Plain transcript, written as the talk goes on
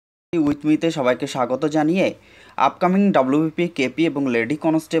With মিতে সবাইকে স্বাগত জানিয়ে আপকামিং WBP কেপি এবং লেডি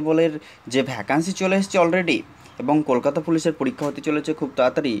কনস্টেবলের যে ভ্যাকান্সি চলে এসেছে অলরেডি এবং কলকাতা পুলিশের পরীক্ষা হতে চলেছে খুব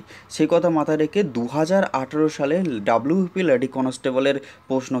তাড়াতাড়ি, সেই কথা মাথায় রেখে 2018 সালে WBP লেডি কনস্টেবলের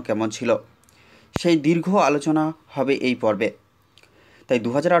প্রশ্ন কেমন ছিল সেই দীর্ঘ আলোচনা হবে এই পর্বে। তাই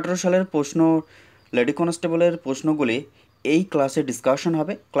 2018 সালের প্রশ্ন, লেডি কনস্টেবলের প্রশ্নগুলি এই ক্লাসে ডিসকাশন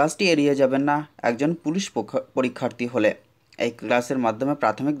হবে। ক্লাসটি এড়িয়ে যাবেন না একজন পুলিশ পরীক্ষার্থী হলে। এই ক্লাসের মাধ্যমে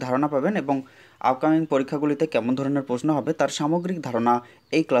প্রাথমিক ধারণা পাবেন এবং আপকামিং পরীক্ষাগুলিতে কেমন ধরনের প্রশ্ন হবে তার সামগ্রিক ধারণা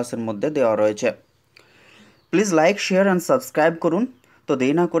এই ক্লাসের মধ্যে দেওয়া রয়েছে। Please like, share and subscribe করুন। তো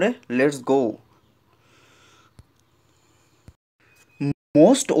দেরি না করে let's go.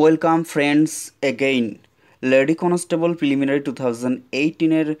 Most welcome friends again. Lady constable preliminary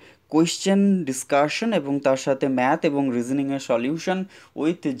 2018-এর question discussion এবং তার সাথে ম্যাথ এবং রিজনিংয়ের সলিউশন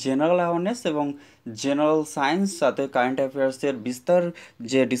উইথ জেনারেল অ্যাওয়ারনেস এবং জেনারেল সায়েন্স, সাথে কারেন্ট অ্যাফেয়ার্সের বিস্তার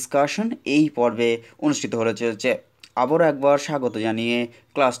যে ডিসকাশন এই পর্বে অনুষ্ঠিত হতে চলেছে। আবারও একবার স্বাগত জানিয়ে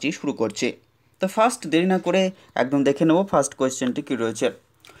ক্লাসটি শুরু করছি। তো ফার্স্ট দেরি না করে একদম দেখে নেব ফার্স্ট কোয়েশ্চেনটি কী রয়েছে।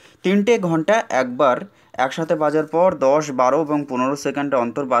 3টে ঘন্টা একবার একসাথে বাজার পর 10, 12 এবং 15 সেকেন্ড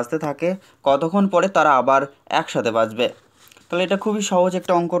অন্তর বাজতে থাকে, কতক্ষণ পরে তারা আবার একসাথে বাজবে? তাহলে এটা খুবই সহজ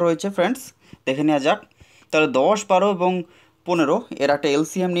একটা অঙ্ক রয়েছে ফ্রেন্ডস, দেখে নেওয়া যাক। তাহলে 10, 12 এবং 15 এর একটা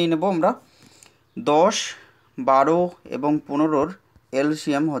এলসিএম নিয়ে নেব আমরা। 10, 12 এবং 15-র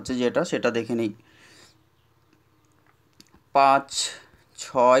এলসিএম হচ্ছে যেটা, সেটা দেখে নিই। 5,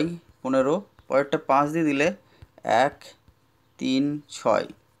 6, 15, পরেরটা 5 দিয়ে দিলে 1, 3, 6,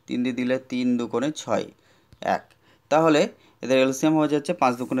 3 দিয়ে দিলে 3 দুগুণে 6, 1। তাহলে এদের এলসিএম হয়ে যাচ্ছে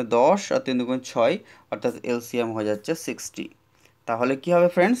 5 দুগুণে 10 আর 3 দুগুণে 6, অর্থাৎ এলসিএম হয়ে যাচ্ছে 60। তাহলে কি হবে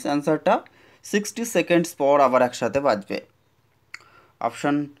ফ্রেন্ডস, অ্যান্সারটা 60 সেকেন্ডস পর আবার একসাথে বাজবে।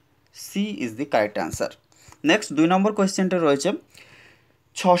 Option C is the correct answer. Next 2 নম্বর কোয়েশ্চেনটা রয়েছে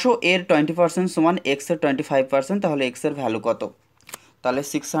 600 এর 20% সমান এক্স এর 25%, তাহলে এক্স এর ভ্যালু কত? তাহলে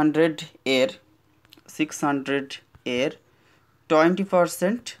 600 এর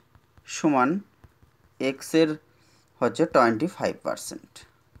 20% সমান এক্সের হচ্ছে 25%।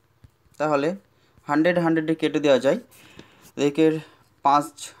 তাহলে 100 কেটে দেওয়া যায়। একের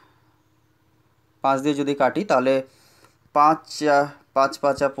 5 দিয়ে যদি কাটি তাহলে 5 5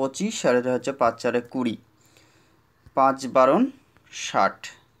 5 25 আর এটা হচ্ছে 5 4 20, 5 12 60।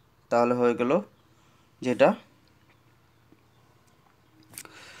 তাহলে হয়ে গেল যেটা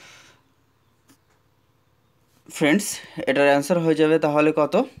ফ্রেন্ডস, এটার অ্যান্সার হয়ে যাবে তাহলে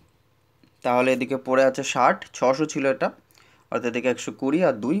কত? তাহলে এদিকে পড়ে আছে 60, 600 ছিল এটা, অর্থাৎ এদিকে 120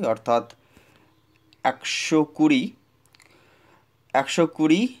 আর 2, অর্থাৎ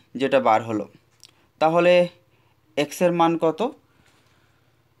 120 যেটা বার হলো। তাহলে এক্সের মান কত?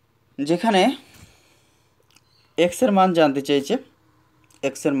 যেখানে এক্সের মান জানতে চেয়েছে,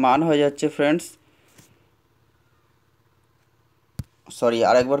 এক্সের মান হয়ে যাচ্ছে ফ্রেন্ডস, সরি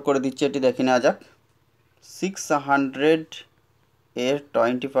আরেকবার করে দিচ্ছি, এটি দেখে নেওয়া যাক। 600 এর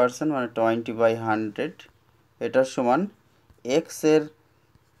 20% মানে 20/100, এটার সমান এক্স এর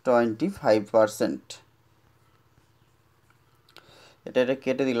 25%। এটা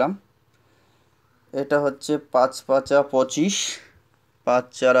কেটে দিলাম। এটা হচ্ছে 5 5 25, 5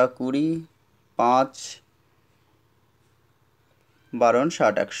 4 20, 5 12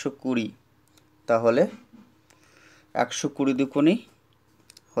 60, 120। তাহলে 120 দুগুণই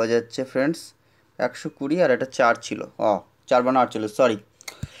হয়ে যাচ্ছে ফ্রেন্ডস 120, আর এটা 4 ছিল, 4 বানা 48, সরি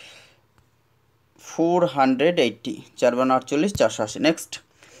 480, 4 বানা 48, 480। নেক্সট,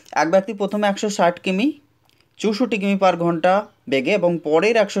 এক ব্যক্তি প্রথমে 160 কিমি 64 কিমি পার ঘন্টা বেগে এবং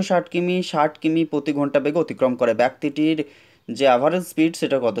পরের 160 কিমি 60 কিমি প্রতি ঘন্টা বেগে অতিক্রম করে, ব্যক্তিটির যে অ্যাভারেজ স্পিড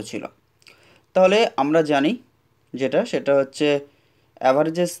সেটা কত ছিল? তাহলে আমরা জানি যেটা, সেটা হচ্ছে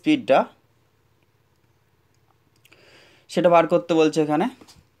অ্যাভারেজের স্পিডটা, সেটা বার করতে বলছে এখানে।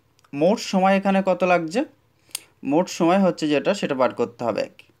 মোট সময় এখানে কত লাগছে? মোট সময় হচ্ছে যেটা, সেটা বার করতে হবে।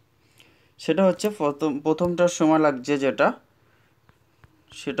 সেটা হচ্ছে প্রথমটার সময় লাগছে যেটা,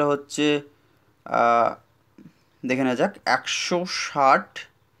 সেটা হচ্ছে দেখে নেওয়া যাক,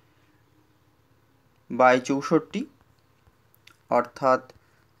 160/64, অর্থাৎ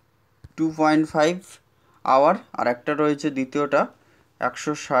 2.5 আওয়ার। আর একটা রয়েছে দ্বিতীয়টা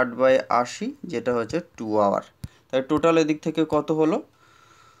 160/80, যেটা হচ্ছে 2 আওয়ার। তাই টোটাল এদিক থেকে কত হলো?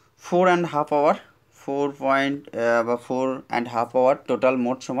 4.5 আওয়ার, 4.5 আওয়ার টোটাল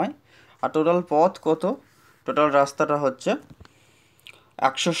মোট সময়। আর টোটাল পথ কত? টোটাল রাস্তাটা হচ্ছে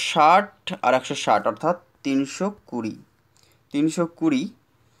 160 আর 160, অর্থাৎ 320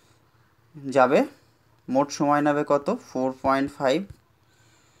 যাবে। মোট সময় নেবে কত? 4.5।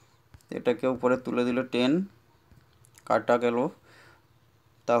 এটাকে উপরে তুলে দিল 10, কাটা গেল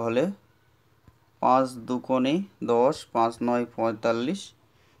তাহলে 5 দুকোণে 10, 5 9 45।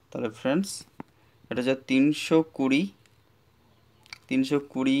 তাহলে ফ্রেন্ডস এটা হচ্ছে 320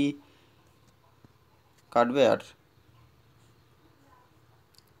 কাটবে আর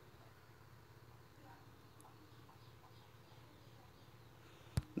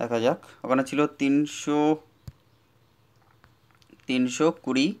দেখা যাক। ওখানে ছিল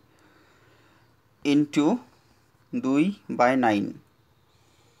 320 ইন্টু 2/9।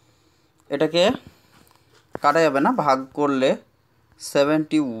 এটাকে কাটা যাবে না, ভাগ করলে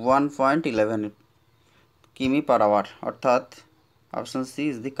 71.11 কিমি পার আওয়ার, অর্থাৎ option C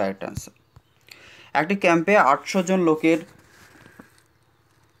is the correct answer. একটি ক্যাম্পে 800 জন লোকের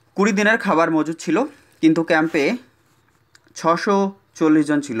 20 দিনের খাবার মজুদ ছিল, কিন্তু ক্যাম্পে 640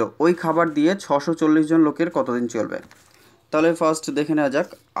 জন ছিল। ওই খাবার দিয়ে 640 জন লোকের কতদিন চলবে? তাহলে ফার্স্ট দেখে নেওয়া যাক।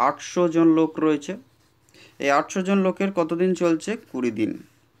 800 জন লোক রয়েছে, এই 800 জন লোকের কতদিন চলছে? 20 দিন।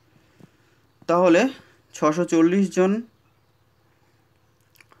 তাহলে 640 জন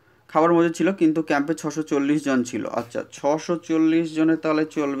খাবার মজুদ ছিল, কিন্তু ক্যাম্পে 640 জন ছিল। আচ্ছা, 640 জনের তাহলে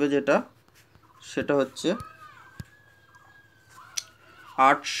চলবে যেটা, সেটা হচ্ছে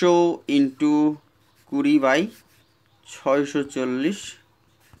 800 ইন্টু 20/640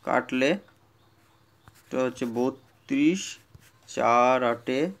 কাটলে এটা হচ্ছে 32, 4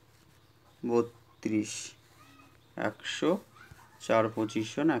 8 32, 100, 4 25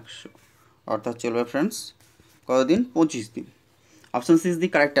 100, অর্থাৎ চলবে ফ্রেন্ডস কতদিন? 25 দিন। Option C is the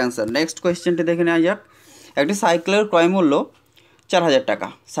correct answer. Next কোয়েশ্চেনটি দেখে নেওয়া যাক। একটি সাইকেলের ক্রয় মূল্য 4000 টাকা।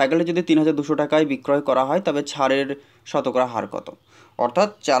 সাইকেলটি যদি 3200 টাকায় বিক্রয় করা হয় তবে ছাড়ের শতকরা হার কত? অর্থাৎ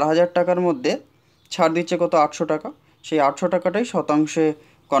 4000 টাকার মধ্যে ছাড় দিচ্ছে কত? 800 টাকা। সেই 800 টাকাটাই শতাংশে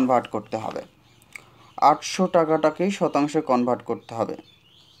কনভার্ট করতে হবে। 800 টাকাটাকেই শতাংশে কনভার্ট করতে হবে।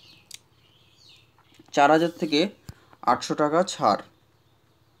 4000 থেকে 800 টাকা ছাড়,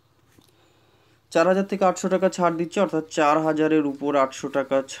 4000 থেকে 800 টাকা ছাড় দিচ্ছে, অর্থাৎ 4000-এর উপর 800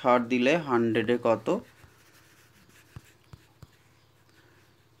 টাকা ছাড় দিলে 100-এ কত?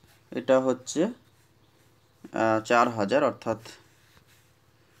 এটা হচ্ছে 4000, অর্থাৎ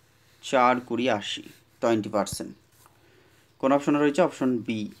 4 20 80, 20%। কোন অপশনে রয়েছে? Option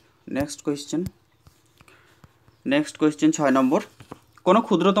B. নেক্সট কোয়েশ্চেন 6 নম্বর। কোনো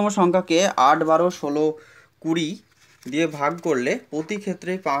ক্ষুদ্রতম সংখ্যাকে 8 12 16 20 দিয়ে ভাগ করলে প্রতি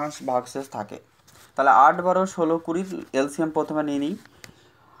ক্ষেত্রে 5 ভাগশেষ থাকে। তাহলে 8 12 16 20 এলসিএম প্রথমে নিয়ে নিই।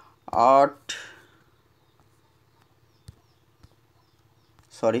 8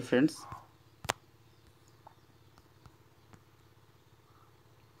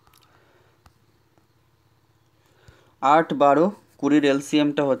 12 20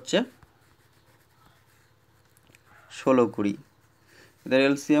 এলসিএমটা হচ্ছে 16 20। এদের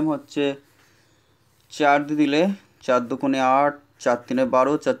এলসিএম হচ্ছে 4 দিয়ে দিলে 4 দুগুণে 8, 4 3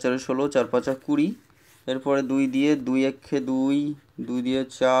 12, 4 4 16, 4 5 20। এরপরে 2 দিয়ে 2 1 2, 2 দিয়ে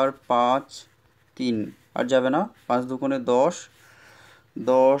 4 5 3, আর যাবে না। 5 দুগুণে 10,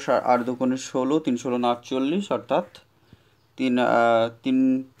 10 আর 8 দুগুণে 16, 3 16 48, অর্থাৎ 3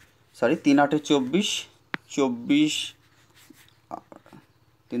 8 24, 24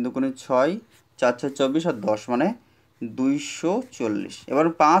 3 দুগুণে 6, 4 4 24 আর 10 মানে 240। এবার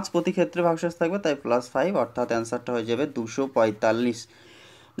 5 প্রতি ক্ষেত্রে ভাগশেষ থাকবে, তাই +5, অর্থাৎ অ্যান্সারটা হয়ে যাবে 245।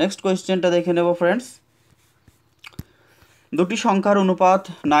 নেক্সট কোয়েশ্চেনটা দেখে নেব ফ্রেন্ডস। দুটি সংখ্যার অনুপাত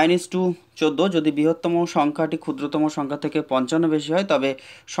 9:14। যদি বৃহত্তম সংখ্যাটি ক্ষুদ্রতম সংখ্যা থেকে 55 বেশি হয় তবে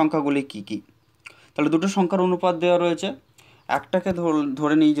সংখ্যাগুলি কি কি? তাহলে দুটো সংখ্যার অনুপাত দেওয়া রয়েছে। একটাকে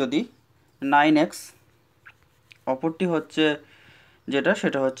ধরে নিই যদি 9x, অপরটি হচ্ছে যেটা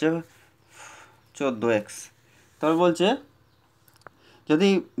সেটা হচ্ছে 14x। তবে বলছে যদি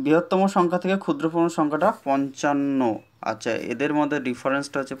বৃহত্তম সংখ্যা থেকে ক্ষুদ্রতম সংখ্যাটা 55, আচ্ছা এদের মধ্যে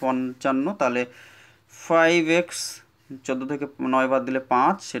ডিফারেন্সটা হচ্ছে 55, তাহলে 5x 14 থেকে 9 বাদ দিলে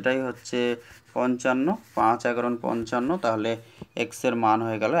 5, সেটাই হচ্ছে 55, 5 11 55, তাহলে এক্সের মান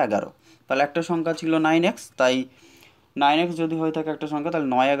হয়ে গেল 11। তাহলে একটা সংখ্যা ছিল 9x, তাই 9x যদি হয়ে থাকে একটা সংখ্যা, তাহলে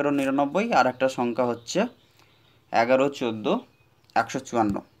 9 11 99, আর একটা সংখ্যা হচ্ছে 11 14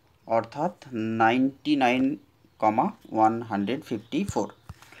 154, অর্থাৎ 99,154।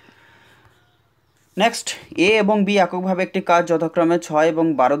 নেক্সট, এ এবং বি এককভাবে একটি কাজ যথাক্রমে 6 এবং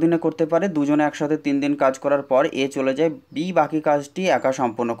 12 দিনে করতে পারে। দুজনে একসাথে 3 দিন কাজ করার পর এ চলে যায়, বি বাকি কাজটি একা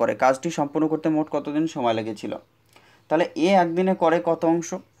সম্পন্ন করে। কাজটি সম্পন্ন করতে মোট কতদিন সময় লেগেছিল? তাহলে এ একদিনে করে কত অংশ?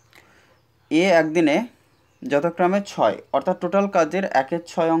 এ একদিনে যথাক্রমে 6, অর্থাৎ টোটাল কাজের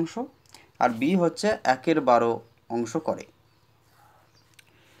 1/6 অংশ, আর বি হচ্ছে 1/12 অংশ করে।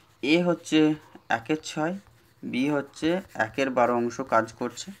 এ হচ্ছে 1/6, বি হচ্ছে 1/12 অংশ কাজ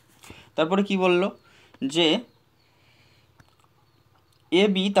করছে। তারপরে কি বলল? যে এ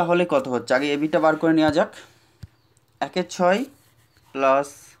বি তাহলে কত হচ্ছে, আগে এ বিটা বার করে নেওয়া যাক। 1 6 প্লাস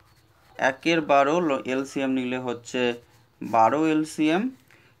 1 12 এলসিএম নিলে হচ্ছে 12 এলসিএম,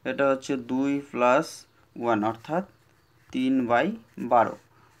 এটা হচ্ছে 2 প্লাস 1 অর্থাৎ 3/12,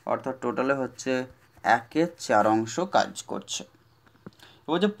 অর্থাৎ টোটালে হচ্ছে 1/4 অংশ কাজ করছে।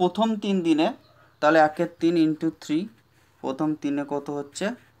 এবার যে প্রথম 3 দিনে তাহলে 1/3 ইন্টু 3, প্রথম 3-এ কত হচ্ছে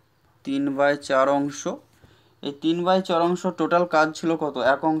 3/4 অংশ। এই 3/4 অংশ টোটাল কাজ ছিল কত,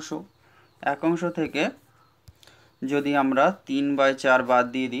 1 অংশ। 1 অংশ থেকে যদি আমরা 3/4 বাদ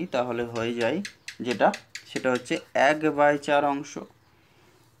দিয়ে দিই তাহলে হয়ে যায় যেটা, সেটা হচ্ছে 1/4 অংশ।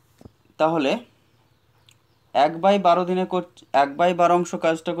 তাহলে 1/12 দিনে 1/12 অংশ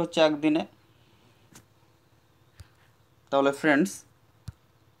কাজটা করছে একদিনে। তাহলে ফ্রেন্ডস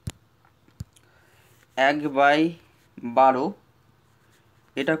 1/12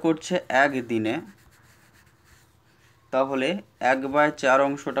 এটা করছে একদিনে, তাহলে 1/4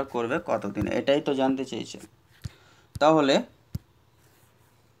 অংশটা করবে কত দিনে, এটাই তো জানতে চেয়েছে। তাহলে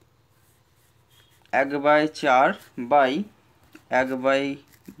 1/4 বাই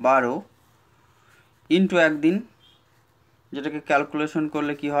 1/12 ইন্টু একদিন, যেটাকে ক্যালকুলেশন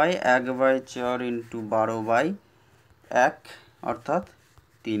করলে কি হয় 1/4 ইন্টু 12/1 অর্থাৎ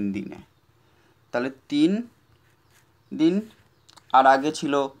 3 দিনে। তাহলে 3 দিন আর আগে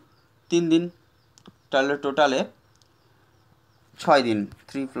ছিল 3 দিন, তাহলে টোটালে 6 দিন,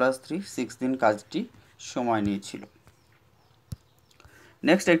 3 + 3 6 দিন কাজটি সময় নিয়েছিল।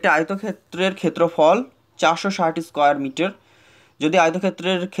 নেক্সট, একটি আয়তক্ষেত্রের ক্ষেত্রফল 460 স্কোয়ার মিটার। যদি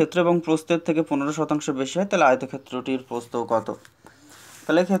আয়তক্ষেত্রের ক্ষেত্র এবং প্রস্থের থেকে 15% বেশি হয় তাহলে আয়তক্ষেত্রটির প্রস্থ কত।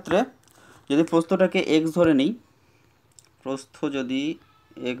 তাহলে এক্ষেত্রে যদি প্রস্থটাকে x ধরে নিই, প্রস্থ যদি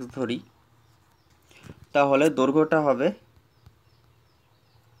x ধরি তাহলে দৈর্ঘ্যটা হবে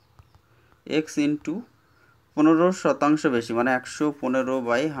x ইন্টু 15% বেশি, মানে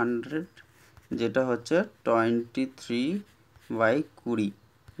 115/100, যেটা হচ্ছে 23/20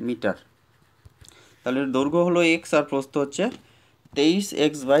 মিটার। তাহলে দৈর্ঘ্য হলো x আর প্রস্থ হচ্ছে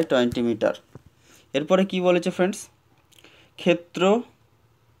 23x/20 মিটার। এরপরে কি বলেছে ফ্রেন্ডস, ক্ষেত্র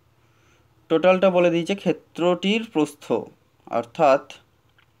টোটালটা বলে দিয়েছে, ক্ষেত্রটির প্রস্থ অর্থাৎ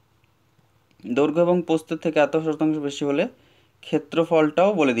দৈর্ঘ্য এবং প্রস্থের থেকে এত শতাংশ বেশি হলে ক্ষেত্রফলটাও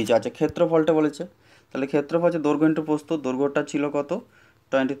বলে দিয়েছে। আচ্ছা, ক্ষেত্রফলটা বলেছে, তাহলে ক্ষেত্রফল হচ্ছে দৈর্ঘ্য ইন্টু প্রস্থ। দৈর্ঘ্যটা ছিল কত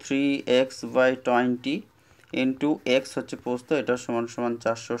 23x/20 ইন্টু x হচ্ছে প্রস্থ, এটা সমান সমান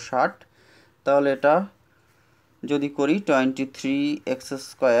 460। তাহলে এটা যদি করি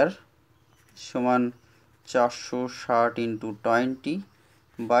 23x² সমান 460 ইন্টু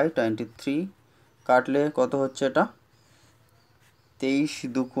 20/23, কাটলে কত হচ্ছে এটা 23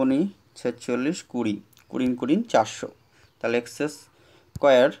 2 46 20, 20 400। তাহলে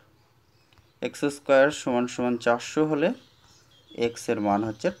x² সমান সমান 400 হলে x এর মান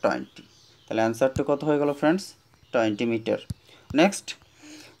হচ্ছে 20। তাহলে অ্যান্সারটা কত হয়ে গেল ফ্রেন্ডস, 20 মিটার। নেক্সট,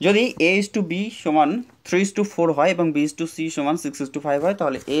 যদি a:b সমান 3:4 হয় এবং b:c সমান 6:5 হয়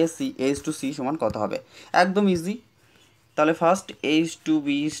তাহলে a:c সমান কত হবে। একদম ইজি। তাহলে ফার্স্ট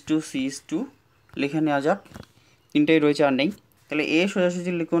a:b:c লিখে নেওয়া যাক, তিনটেই রয়েছে আর নেই। তাহলে a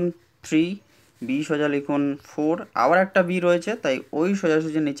সোজাসুজি লিখুন 3, b সোজা লিখুন 4, আবার একটা b রয়েছে তাই ওই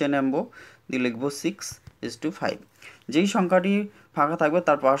সোজাসুজি নিচে নামবো, দিয়ে লিখবো 6:5। যেই সংখ্যাটি ফাঁকা থাকবে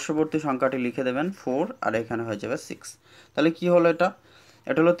তার পার্শ্ববর্তী সংখ্যাটি লিখে দেবেন 4, আর এখানে হয়ে যাবে 6। তাহলে কি হলো, এটা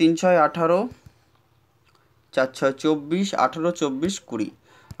হলো 3 6 18, 4 6 24, 18 24 20,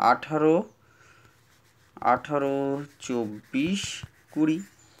 18 24 20,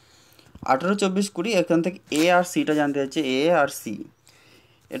 18 24 20। এখান থেকে এ আর সিটা জানতে চাচ্ছে, এ আর সি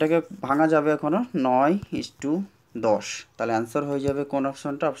এটাকে ভাঙা যাবে এখনও 9:10। তাহলে অ্যান্সার হয়ে যাবে কোন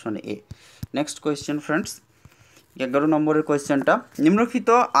অপশনটা, option A. Next question friends, 11 নম্বরের কোয়েশ্চেনটা, নিম্নলিখিত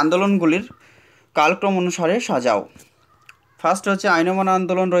আন্দোলনগুলির কালক্রম অনুসারে সাজাও। ফার্স্ট হচ্ছে আইন অমান্য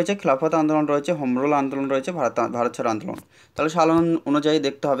আন্দোলন রয়েছে, খিলাফত আন্দোলন রয়েছে, হোম রুল আন্দোলন রয়েছে, ভারত ছাড়ো আন্দোলন। তাহলে সাল অনুযায়ী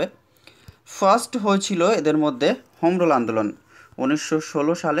দেখতে হবে। ফার্স্ট হয়েছিল এদের মধ্যে হোম রুল আন্দোলন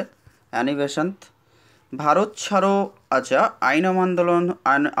 1916 সালে, অ্যানিবেশন। ভারত ছাড়ো, আচ্ছা, আইন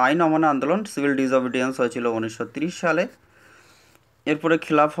অমান্য আন্দোলন সিভিল ডিসঅবিডিয়েন্স হয়েছিল 1930 সালে। এরপরে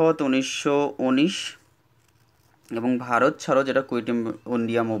খিলাফত 1919 এবং ভারত ছাড়ো যেটা কুইট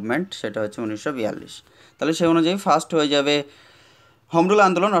ইন্ডিয়া মুভমেন্ট সেটা হচ্ছে 1942। তাহলে সেই অনুযায়ী ফার্স্ট হয়ে যাবে হোম রুল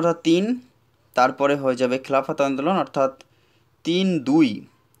আন্দোলন অর্থাৎ 3, তারপরে হয়ে যাবে খিলাফত আন্দোলন অর্থাৎ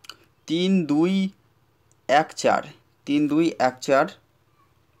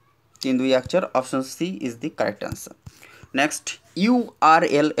 3-2-1-4 option C is the correct answer. Next,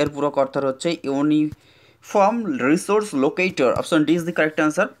 URL এর পুরো অর্থ হচ্ছে uniform resource locator, option D is the correct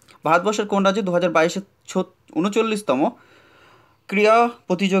answer. ভারতবর্ষের কোন রাজ্যে 2022-এর 39তম ক্রীড়া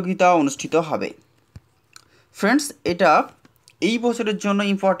প্রতিযোগিতা অনুষ্ঠিত হবে। ফ্রেন্ডস, এটা এই বছরের জন্য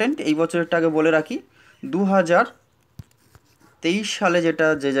ইম্পর্টেন্ট, এই বছরেরটাকে বলে রাখি। 2023 সালে যেটা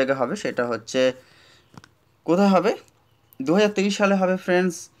যে জায়গা হবে সেটা হচ্ছে কোথায় হবে? 2023 সালে হবে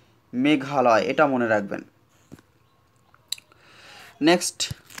ফ্রেন্ডস মেঘালয়, এটা মনে রাখবেন। নেক্সট,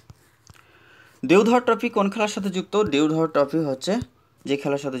 দেওধর ট্রফি কোন খেলার সাথে যুক্ত? দেওধর ট্রফি হচ্ছে যে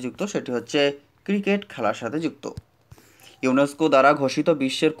খেলার সাথে যুক্ত সেটি হচ্ছে ক্রিকেট খেলার সাথে যুক্ত। ইউনেস্কো দ্বারা ঘোষিত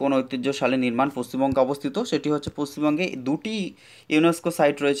বিশ্বের কোন ঐতিহ্যশালী নির্মাণ পশ্চিমবঙ্গে অবস্থিত? সেটি হচ্ছে পশ্চিমবঙ্গে দুটি ইউনেস্কো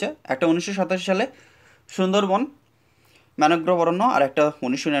সাইট রয়েছে, একটা 1987 সালে সুন্দরবন ম্যানগ্রোভ অরণ্য, আর একটা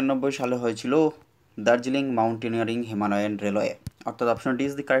 1999 সালে হয়েছিল দার্জিলিং মাউন্টেনিয়ারিং হিমালয়ান রেলওয়ে, অর্থাৎ option D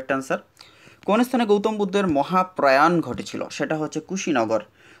is the correct answer. কোন স্থানে গৌতম বুদ্ধের মহাপ্রয়াণ ঘটেছিল? সেটা হচ্ছে Kushinagar,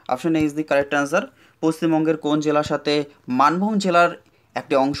 option A is the correct answer. পশ্চিমবঙ্গের কোন জেলার সাথে মানভূম জেলার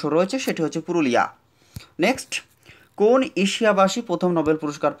একটি অংশ রয়েছে? সেটি হচ্ছে পুরুলিয়া। নেক্সট, কোন এশিয়াবাসী প্রথম নোবেল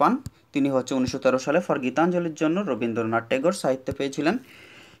পুরস্কার পান? তিনি হচ্ছে 1913 সালে ফর গীতাঞ্জলির জন্য রবীন্দ্রনাথ টেগোর সাহিত্যে পেয়েছিলেন।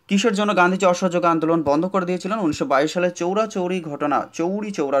 কিসের জন্য গান্ধীজি অসহযোগ আন্দোলন বন্ধ করে দিয়েছিলেন? 1922 সালে চৌরি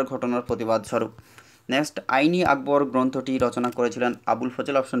চৌরার ঘটনার প্রতিবাদ স্বরূপ। নেক্সট, আইনি আকবর গ্রন্থটি রচনা করেছিলেন Abul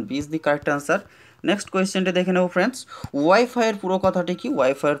Fazal, option B is the correct answer. Next কোয়েশ্চেনটি দেখে নেব ফ্রেন্ডস, ওয়াইফাইয়ের পুরো কথাটি কি?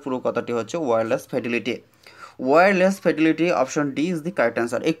 ওয়াইফাইয়ের পুরো কথাটি হচ্ছে wireless fidelity. Wireless fidelity, option D is the correct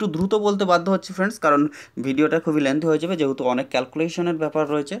answer. একটু দ্রুত বলতে বাধ্য হচ্ছে ফ্রেন্ডস, কারণ ভিডিওটা খুবই লেন্থি হয়ে যাবে, যেহেতু অনেক ক্যালকুলেশনের ব্যাপার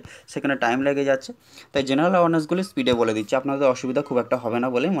রয়েছে, সেখানে টাইম লেগে যাচ্ছে। তাই জেনারেল অ্যাওয়ারনেসগুলি স্পিডে বলে দিচ্ছি, আপনাদের অসুবিধা খুব একটা হবে না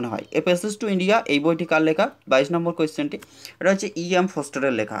বলেই মনে হয়। এ পেসেস টু ইন্ডিয়া, এই বইটি কার লেখা? 22 নম্বর কোয়েশ্চেনটি, এটা হচ্ছে E.M.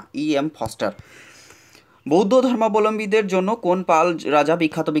 ফস্টারের লেখা। E.M. ফস্টার। বৌদ্ধ ধর্মাবলম্বীদের জন্য কোন পাল রাজা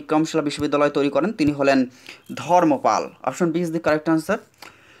বিখ্যাত বিক্রমশিলা বিশ্ববিদ্যালয় তৈরি করেন? তিনি হলেন Dharmapala, option B is the correct answer.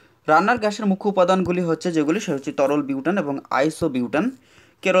 রান্নার গ্যাসের মুখ্য উপাদানগুলি হচ্ছে যেগুলি, সে হচ্ছে তরল বিউটান এবং আইসোবিউটান।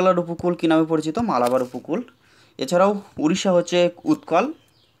 কেরলার উপকূল কী নামে পরিচিত? মালাবার উপকূল। এছাড়াও উড়িষ্যা হচ্ছে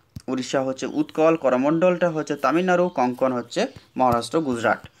উৎকল, করমণ্ডলটা হচ্ছে তামিলনাড়ু, কঙ্কন হচ্ছে মহারাষ্ট্র,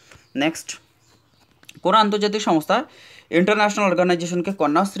 গুজরাট। নেক্সট, কোন আন্তর্জাতিক সংস্থা ইন্টারন্যাশনাল অর্গানাইজেশনকে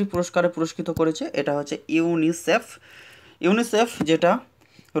কন্যাশ্রী পুরস্কারে পুরস্কৃত করেছে? এটা হচ্ছে ইউনিসেফ। ইউনিসেফ যেটা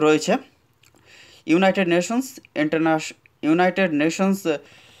রয়েছে United Nations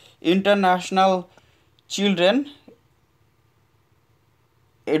international children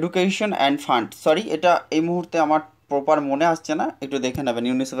education and fund, sorry এটা এই মুহূর্তে আমার প্রপার মনে আসছে না, একটু দেখে নেবেন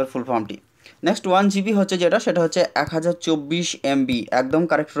ইউনিসেফের ফুল ফর্মটি। নেক্সট, 1 GB হচ্ছে যেটা, সেটা হচ্ছে 1024 MB, একদম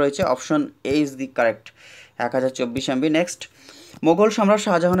কারেক্ট রয়েছে, option A is the correct, 1024 MB। Next, Mughal সম্রাট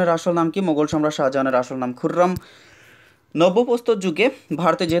শাহজাহানের আসল নাম কি? মোগল সম্রাট শাহজাহানের আসল নাম খুররম। নব্যপ্রস্তর যুগে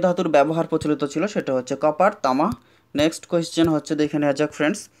ভারতে যে ধাতুর ব্যবহার প্রচলিত ছিল সেটা হচ্ছে কপার, তামা। নেক্সট কোয়েশ্চেন হচ্ছে দেখে নেওয়া যাক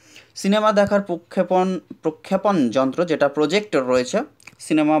ফ্রেন্ডস, সিনেমা দেখার প্রক্ষেপণ যন্ত্র যেটা প্রজেক্টর রয়েছে,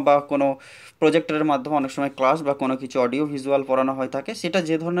 সিনেমা বা কোনো প্রজেক্টরের মাধ্যমে অনেক সময় ক্লাস বা কোনো কিছু অডিও ভিজুয়াল পড়ানো হয়ে থাকে, সেটা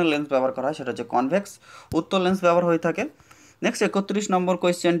যে ধরনের লেন্স ব্যবহার করা হয় সেটা হচ্ছে কনভেক্স উত্তল লেন্স ব্যবহার হয়ে থাকে। নেক্সট 31 নম্বর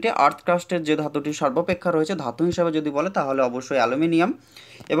কোয়েশ্চেনটি, আর্থ ক্রাস্টের যে ধাতুটি সর্বাপেক্ষা রয়েছে ধাতু হিসাবে যদি বলে তাহলে অবশ্যই অ্যালুমিনিয়াম,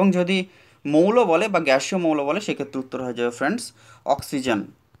 এবং যদি মৌল বলে বা গ্যাসীয় মৌল বলে সেক্ষেত্রে উত্তর হয়ে যাবে ফ্রেন্ডস অক্সিজেন।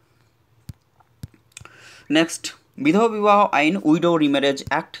 নেক্সট, বিধবা বিবাহ আইন, উইডো রিম্যারেজ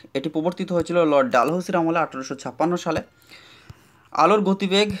অ্যাক্ট, এটি প্রবর্তিত হয়েছিল লর্ড ডালহৌসির আমলে 1856 সালে। আলোর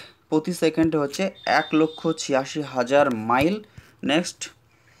গতিবেগ প্রতি সেকেন্ডে হচ্ছে 1,86,000 মাইল। নেক্সট,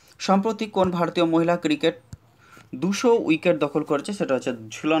 সম্প্রতি কোন ভারতীয় মহিলা ক্রিকেট 200 উইকেট দখল করেছে? সেটা হচ্ছে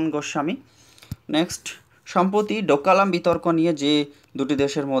ঝুলন গোস্বামী। নেক্সট, সম্প্রতি ডোকালাম বিতর্ক নিয়ে যে দুটি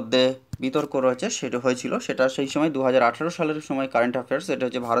দেশের মধ্যে বিতর্ক রয়েছে সেটা হয়েছিল, সেটা সেই সময় 2018 সালের সময় কারেন্ট অ্যাফেয়ার্স, এটা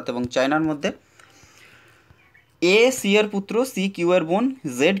হচ্ছে ভারত এবং চায়নার মধ্যে। এ সি এর পুত্র, সি কিউ এর বোন,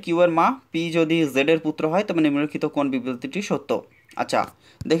 জেড কিউ এর মা, পি যদি জেড এর পুত্র হয় তবে নিম্নলিখিত কোন বিবৃতিটি সত্য? আচ্ছা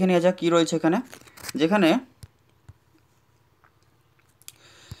দেখে নেওয়া যাক কী রয়েছে এখানে, যেখানে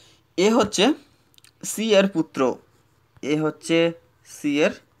এ হচ্ছে সি এর পুত্র, এ হচ্ছে সি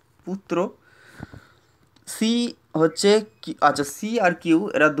এর পুত্র, সি হচ্ছে আচ্ছা সি আর কিউ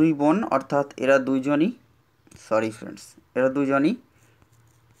এরা দুই বোন, অর্থাৎ এরা দুইজনই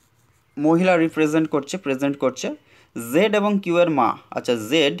মহিলা প্রেজেন্ট করছে। জেড এবং কিউ এর মা, আচ্ছা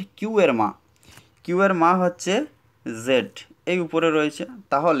জেড কিউ এর মা হচ্ছে জেড, এই উপরে রয়েছে,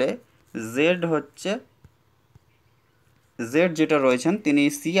 তাহলে জেড যেটা রয়েছেন তিনি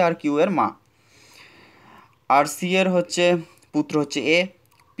সি আর কিউ এর মা, আর সি এর হচ্ছে পুত্র হচ্ছে এ।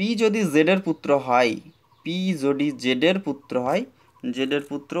 পি যদি জেডের পুত্র হয়, জেডের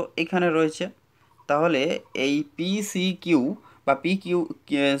পুত্র এখানে রয়েছে, তাহলে এই পি সি কিউ বা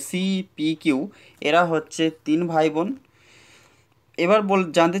পি কিউ এরা হচ্ছে 3 ভাই বোন। এবার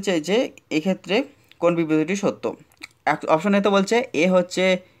জানতে চাই যে এক্ষেত্রে কোন বিবৃতিটি সত্য। অপশন এতে বলছে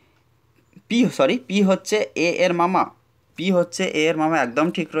পি হচ্ছে এ এর মামা, পি হচ্ছে এ এর মামা, একদম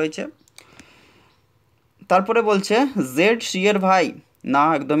ঠিক রয়েছে। তারপরে বলছে জেড সি এর ভাই, না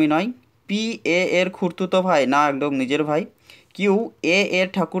একদমই নয়। পি এ এর খুড়তুতো ভাই, না একদম নিজের ভাই। কিউ এ এর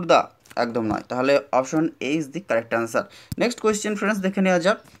ঠাকুরদা, একদম নয়। তাহলে option A is the correct answer. Next question friends, দেখে নেওয়া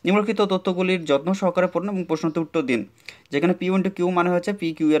যাক। নিম্নলিখিত তথ্যগুলির যত্ন সহকারে পড়ুন এবং প্রশ্নতে উত্তর দিন। যেখানে পি ইন্টু কিউ মানে হচ্ছে পি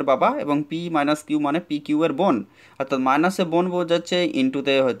কিউ এর বাবা, এবং পি মাইনাস কিউ মানে পি কিউ এর বোন, অর্থাৎ মাইনাসে বোন বোঝাচ্ছে,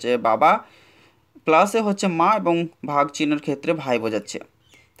 ইন্টুতে হচ্ছে বাবা, প্লাসে হচ্ছে মা, এবং ভাগ চিহ্নের ক্ষেত্রে ভাই বোঝাচ্ছে।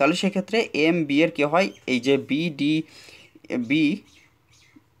 তাহলে সেক্ষেত্রে এম বি এর কী হয়, এই যে বি ডি বি,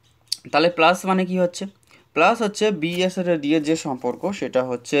 তাহলে প্লাস মানে কি হচ্ছে, প্লাস হচ্ছে বি এর সাথে ডি এর যে সম্পর্ক সেটা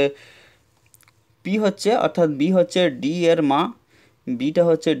হচ্ছে পি হচ্ছে, অর্থাৎ বি হচ্ছে ডি এর মা, বিটা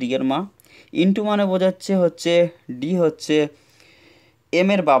হচ্ছে ডি এর মা, ইন্টু মানে বোঝাচ্ছে হচ্ছে ডি হচ্ছে এম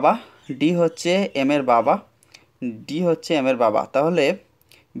এর বাবা, ডি হচ্ছে এম এর বাবা, ডি হচ্ছে এম এর বাবা। তাহলে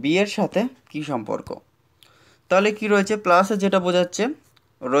বি এর সাথে কি সম্পর্ক, তাহলে কি রয়েছে, প্লাসে যেটা বোঝাচ্ছে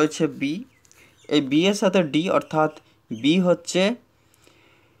রয়েছে বি, এই বি এর সাথে ডি, অর্থাৎ বি হচ্ছে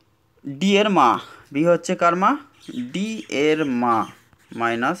ডি এর মা, বি হচ্ছে কার মা, ডি এর মা,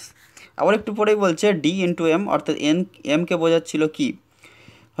 মাইনাস আবার একটু পরেই বলছে ডি ইন্টু এম, অর্থাৎ এমকে বোঝাচ্ছিল কি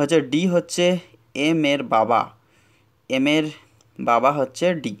হচ্ছে ডি হচ্ছে এম এর বাবা, এম এর বাবা হচ্ছে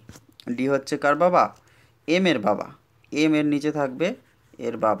ডি, ডি হচ্ছে কার বাবা, এম এর বাবা, এম এর নিচে থাকবে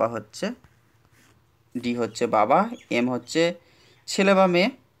এর বাবা হচ্ছে, ডি হচ্ছে বাবা, এম হচ্ছে ছেলে বা মেয়ে।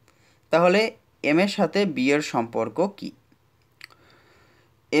 তাহলে এম এর সাথে বি এর সম্পর্ক কি,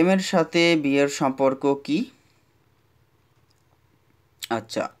 এম এর সাথে বি এর সম্পর্ক কি,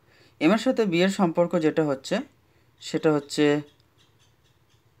 আচ্ছা এম এর সাথে বি এর সম্পর্ক যেটা হচ্ছে সেটা হচ্ছে,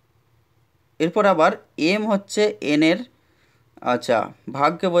 এরপর আবার এম হচ্ছে এন এর, আচ্ছা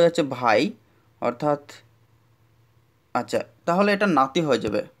ভাগকে বোঝাচ্ছে ভাই, অর্থাৎ আচ্ছা তাহলে এটা নাতি হয়ে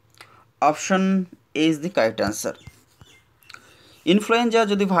যাবে। Option A is the correct answer. Influenza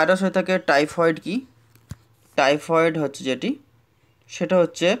যদি ভাইরাস হয়ে থাকে, টাইফয়েড কি, টাইফয়েড হচ্ছে যেটি সেটা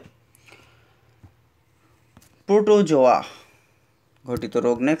হচ্ছে প্রোটোজোয়া ঘটিত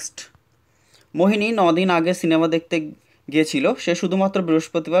রোগ। নেক্সট, মোহিনী 9 দিন আগে সিনেমা দেখতে গিয়েছিল, সে শুধুমাত্র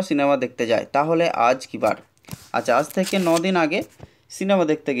বৃহস্পতিবার সিনেমা দেখতে যায়, তাহলে আজ কী বার? আচ্ছা আজ থেকে 9 দিন আগে সিনেমা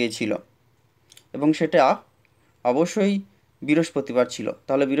দেখতে গিয়েছিল এবং সেটা অবশ্যই বৃহস্পতিবার ছিল,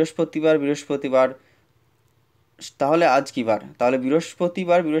 তাহলে বৃহস্পতিবার, তাহলে আজ কী বার? তাহলে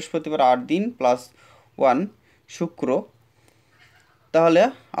বৃহস্পতিবার 8 দিন প্লাস 1 শুক্র, তাহলে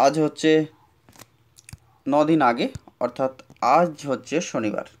আজ হচ্ছে 9 দিন আগে, অর্থাৎ আজ হচ্ছে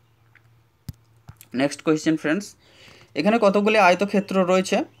শনিবার। নেক্সট কোয়েশ্চেন ফ্রেন্ডস, এখানে কতগুলি আয়তক্ষেত্র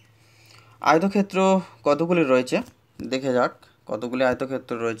রয়েছে, আয়তক্ষেত্র কতগুলি রয়েছে দেখে যাক, কতগুলি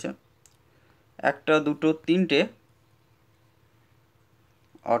আয়তক্ষেত্র রয়েছে, একটা দুটো তিনটে,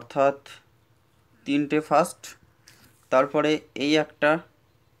 অর্থাৎ তিনটে ফার্স্ট, তারপরে এই একটা,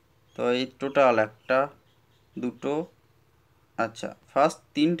 তো এই টোটাল একটা দুটো, আচ্ছা ফার্স্ট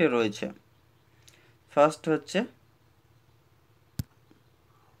তিনটে রয়েছে, ফার্স্ট হচ্ছে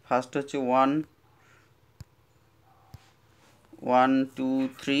 1 1 2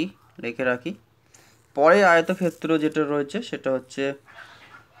 3 লিখে রাখি। পরে আয়তক্ষেত্র যেটা রয়েছে সেটা হচ্ছে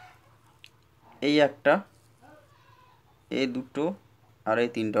এই একটা, এই দুটো, আর এই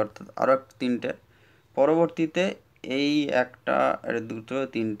তিনটে, অর্থাৎ আরও একটা তিনটে, পরবর্তীতে এই একটা, আর দুটো,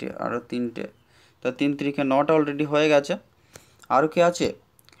 তিনটে, আরও তিনটে, তো 3 3 9টা অলরেডি হয়ে গেছে। আরও কি আছে?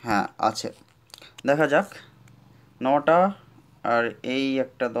 হ্যাঁ আছে, দেখা যাক 9টা, আর এই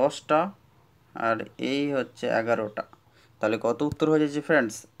একটা 10টা, আর এই হচ্ছে 11টা, তাহলে কত উত্তর হয়ে যাচ্ছে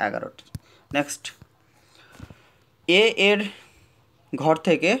ফ্রেন্ডস? 11টি। নেক্সট, এ এর ঘর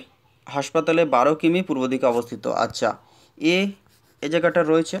থেকে হাসপাতালে 12 কিমি পূর্ব দিকে অবস্থিত। আচ্ছা এই জায়গাটা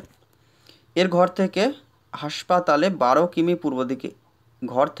রয়েছে, এর ঘর থেকে হাসপাতালে 12 কিমি পূর্ব দিকে,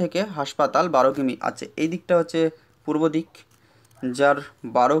 ঘর থেকে হাসপাতাল 12 কিমি, আচ্ছা এই দিকটা হচ্ছে পূর্ব দিক, যার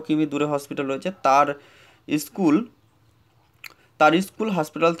 12 কিমি দূরে হসপিটাল রয়েছে, তার স্কুল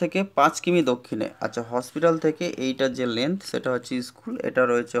হসপিটাল থেকে 5 কিমি দক্ষিণে। আচ্ছা হসপিটাল থেকে এইটার যে লেন্থ সেটা হচ্ছে স্কুল, এটা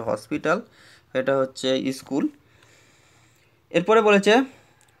রয়েছে হসপিটাল, এটা হচ্ছে স্কুল। এরপরে বলেছে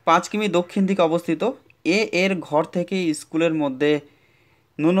 5 কিমি দক্ষিণ দিকে অবস্থিত, এর ঘর থেকে স্কুলের মধ্যে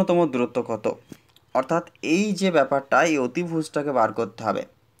ন্যূনতম দূরত্ব কত? অর্থাৎ এই যে ব্যাপারটা, এই অতিভুজটাকে বার করতে হবে।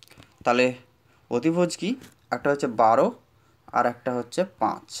 তাহলে অতিভুজ কি? একটা হচ্ছে 12 আর একটা হচ্ছে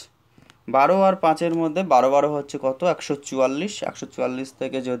 5। 12 আর 5-এর মধ্যে 12 12 হচ্ছে কত? 144। 144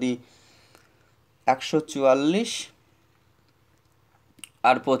 থেকে যদি 144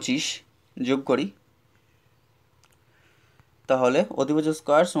 আর 25 যোগ করি, তাহলে অতিভুজ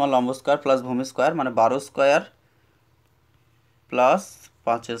স্কোয়ার সমান লম্ব স্কোয়ার প্লাস ভূমি স্কোয়ার, মানে 12 square plus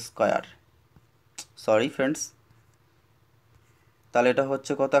 5 square, sorry friends তাহলে এটা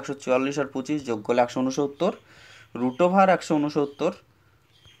হচ্ছে কত 144 আর 25 যোগ করলে 169 রুট ওভার 169,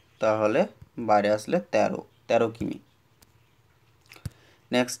 তাহলে বাইরে আসলে 13 কিমি।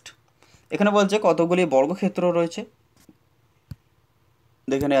 নেক্সট এখানে বলছে কতগুলি বর্গক্ষেত্র রয়েছে,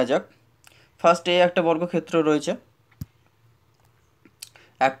 দেখে নেওয়া যাক। ফার্স্ট এই একটা বর্গক্ষেত্র রয়েছে,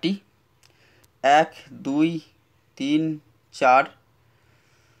 একটি 1 2 3 4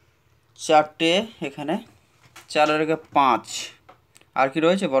 চারটে, এখানে 4 আর 5, আর কি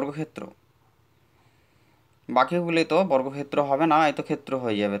রয়েছে বর্গক্ষেত্র, বাকিগুলি তো বর্গক্ষেত্র হবে না, আয়তক্ষেত্র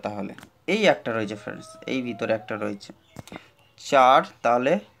হয়ে যাবে। তাহলে এই একটা রয়েছে ফ্রেন্ডস, এই ভিতরে একটা রয়েছে 4,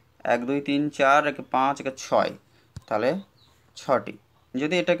 তাহলে 1 2 3 4 একে 5 একে 6, তাহলে 6টি।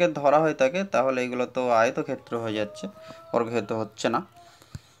 যদি এটাকে ধরা হয়ে থাকে তাহলে এগুলো তো আয়তক্ষেত্র হয়ে যাচ্ছে, বর্গক্ষেত্র হচ্ছে না,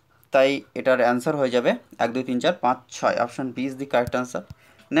 তাই এটার অ্যান্সার হয়ে যাবে 1 2 3 4 5 6, option B is the correct answer.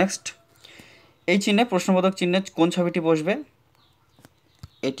 Next এই চিহ্নে প্রশ্নবোধক চিহ্নে কোন ছবিটি বসবে,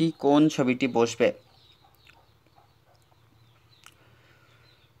 এটি কোন ছবিটি বসবে,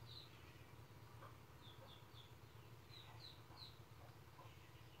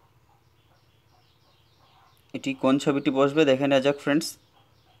 এটি কোন ছবিটি বসবে দেখে নেওয়া যাক ফ্রেন্ডস।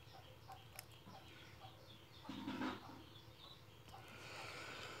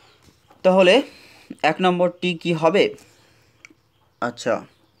 তাহলে 1 নম্বরটি কি হবে, আচ্ছা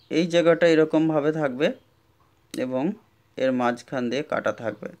এই জায়গাটা এরকমভাবে থাকবে এবং এর মাঝখান দিয়ে কাটা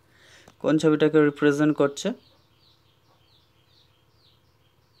থাকবে, কোন ছবিটাকে রিপ্রেজেন্ট করছে,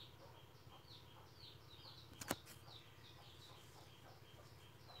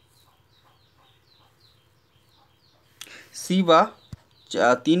 সি বা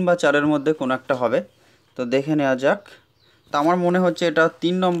 3 বা 4-এর মধ্যে কোনো একটা হবে, তো দেখে নেওয়া যাক। তো আমার মনে হচ্ছে এটা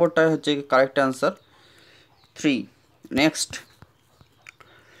 3 নম্বরটাই হচ্ছে কারেক্ট অ্যান্সার, 3। নেক্সট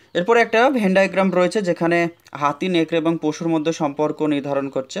এরপরে একটা ভেন ডায়াগ্রাম রয়েছে যেখানে হাতি, নেকড়ে এবং পশুর মধ্যে সম্পর্ক নির্ধারণ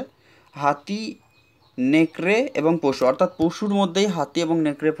করছে। হাতি, নেকড়ে এবং পশু, অর্থাৎ পশুর মধ্যেই হাতি এবং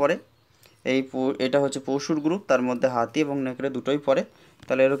নেকড়ে পড়ে, এটা হচ্ছে পশুর গ্রুপ, তার মধ্যে হাতি এবং নেকড়ে দুটোই পড়ে,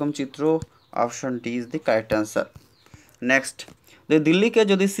 তাহলে এরকম চিত্র, option D is the correct answer. Next দিল্লিকে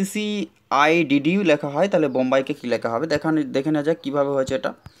যদি CCIDD লেখা হয় তাহলে বোম্বাইকে কী লেখা হবে, দেখে নেওয়া যাক কীভাবে হয়েছে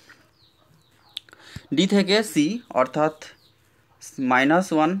এটা। ডি থেকে সি অর্থাৎ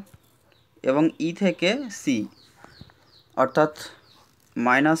 -1 এবং ই থেকে সি অর্থাৎ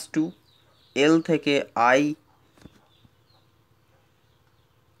 -2, এল থেকে আই,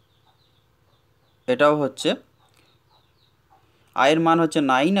 এটাও হচ্ছে আয়ের মান হচ্ছে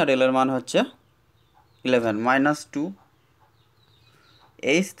 9 আর এলের মান হচ্ছে 11, -2,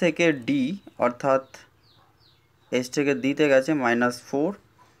 এইচ থেকে ডি অর্থাৎ এইচ থেকে ডিতে গেছে -4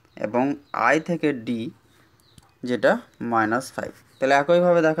 এবং আই থেকে ডি যেটা -5। তাহলে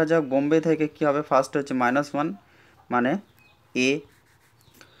একইভাবে দেখা যাক বোম্বে থেকে কী হবে, ফার্স্ট হচ্ছে -1 মানে এ,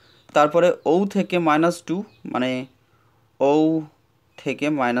 তারপরে ও থেকে -2 মানে ও থেকে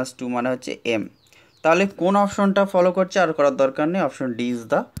 -2 মানে হচ্ছে এম। তাহলে কোন অপশনটা ফলো করছে আর করার দরকার নেই, option D is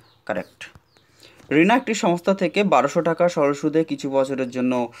the correct. রিনা একটি সংস্থা থেকে 1200 টাকা সরল সুদে কিছু বছরের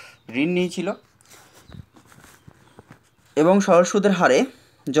জন্য ঋণ নিয়েছিল এবং সরল সুদের হারে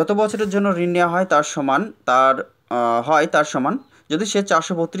যত বছরের জন্য ঋণ নেওয়া হয় তার সমান যদি সে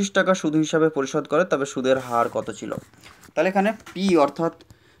 432 টাকা সুদ হিসাবে পরিশোধ করে তবে সুদের হার কত ছিল। তাহলে এখানে পি অর্থাৎ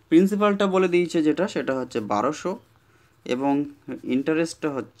প্রিন্সিপালটা বলে দিয়েছে যেটা, সেটা হচ্ছে 1200 এবং ইন্টারেস্টটা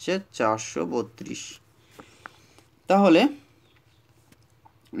হচ্ছে 432। তাহলে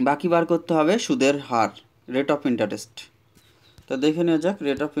বাকি বার করতে হবে সুদের হার, রেট অফ ইন্টারেস্ট। তো দেখে নেওয়া যাক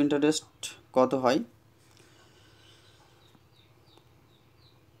রেট অফ ইন্টারেস্ট কত হয়।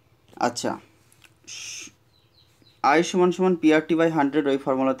 আচ্ছা, আই = PRT/100, ওই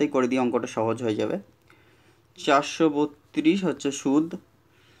ফর্মুলাতেই করে দিয়ে অঙ্কটা সহজ হয়ে যাবে। 432 হচ্ছে সুদ,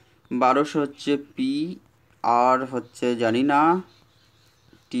 1200 হচ্ছে পি, আর হচ্ছে জানি না,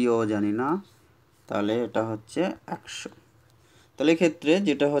 টিও জানি না, তাহলে এটা হচ্ছে 100। তাহলে এক্ষেত্রে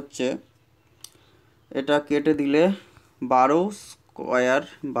যেটা হচ্ছে এটা কেটে দিলে 12 স্কোয়ার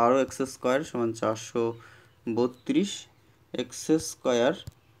 12x² = 432, x² =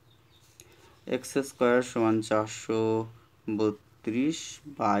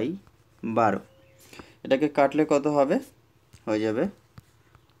 432/12। এটাকে কাটলে কত হবে, হয়ে যাবে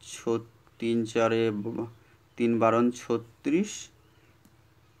 3 4 3 12 36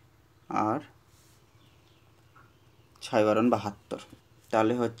 আর 6 12 72,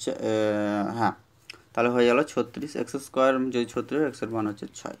 তাহলে হচ্ছে হ্যাঁ, তাহলে হয়ে গেল 36, x² যদি 36, x এর মান হচ্ছে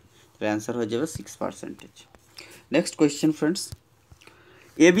 6, তাহলে অ্যান্সার হয়ে যাবে 6%। নেক্সট কোয়েশ্চেন ফ্রেন্ডস,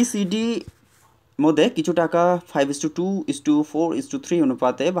 ABCD মধ্যে কিছু টাকা 5:2:4:3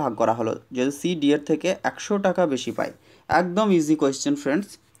 অনুপাতে ভাগ করা হলো। যদি সি ডি এর থেকে 100 টাকা বেশি পায় একদম ইজি কোয়েশ্চেন ফ্রেন্ডস।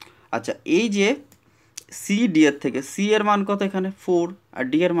 আচ্ছা, এই যে সি ডি এর থেকে সি এর মান কত এখানে 4 আর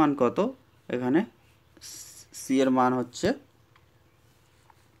ডি এর মান কত এখানে, সি এর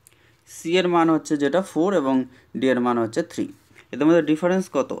মান হচ্ছে যেটা 4 এবং ডি এর মান হচ্ছে 3। এদের মধ্যে ডিফারেন্স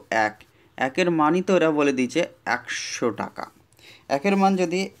কত? একের মানই তো এরা বলে দিয়েছে 100 টাকা। একের মান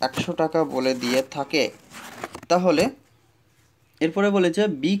যদি 100 টাকা বলে দিয়ে থাকে তাহলে এরপরে বলেছে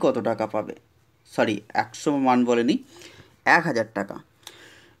বি কত টাকা পাবে, সরি 100 মান বলেনি, 1000 টাকা।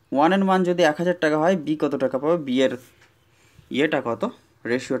 ওয়ানের মান যদি 1000 টাকা হয় বি কত টাকা পাবে, বি এর ইয়েটা কত,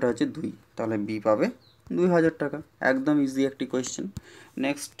 রেশিওটা হচ্ছে 2, তাহলে বি পাবে 2000 টাকা। একদম ইজি একটি কোয়েশ্চেন।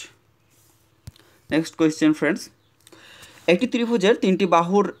 নেক্সট কোয়েশ্চেন ফ্রেন্ডস, একটি ত্রিভুজের তিনটি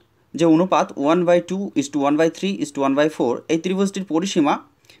বাহুর যে অনুপাত 1/2:1/3:1/4, এই ত্রিভুজটির পরিসীমা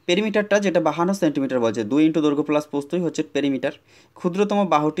পেরিমিটারটা যেটা 52 সেন্টিমিটার বলছে, 2 ইন্টু দৈর্ঘ্য প্লাস প্রস্থই হচ্ছে পেরিমিটার। ক্ষুদ্রতম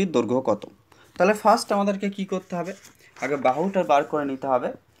বাহুটির দৈর্ঘ্য কত? তাহলে ফার্স্ট আমাদেরকে কি করতে হবে, আগে বাহুটা বার করে নিতে হবে,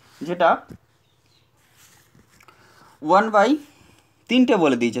 যেটা 1/3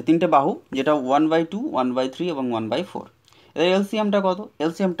 বলে দিয়েছে, তিনটে বাহু, যেটা 1/2, 1/3 এবং 1/4। এর এলসিএমটা কত?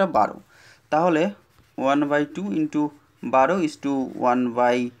 এলসিএমটা 12। তাহলে 1/2 into 12 is to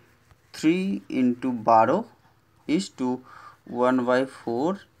 1/3 into 12 is to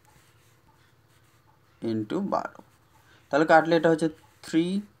 1/4 into 12। তাহলে কাটলে এটা হচ্ছে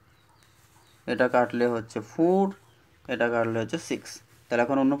 3, এটা কাটলে হচ্ছে 4, এটা কাটলে হচ্ছে 6। তাহলে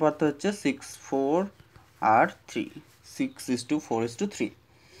এখন অনুপাত হচ্ছে 6, 4 আর 3, 6:4:3।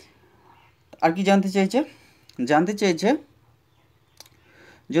 আর কি জানতে চেয়েছে,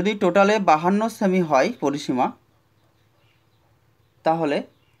 যদি টোটালে 52 সেমি হয় পরিসীমা, তাহলে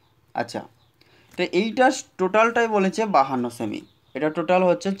আচ্ছা, তো এইটা টোটালটাই বলেছে 52 সেমি। এটা টোটাল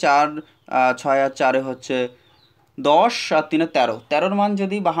হচ্ছে 4, 6 আর 4 হচ্ছে 10 আর 3 13। 13-র মান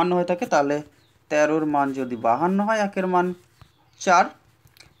যদি 52 হয়ে থাকে তাহলে 13-র মান যদি 52 হয়, একের মান 4,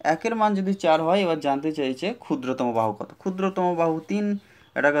 একের মান যদি 4 হয়, এবার জানতে চাইছে ক্ষুদ্রতম বাহু কত। ক্ষুদ্রতম বাহু 3,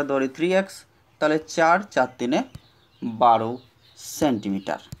 এটাকে ধরি 3x, তাহলে 4, 4 3 12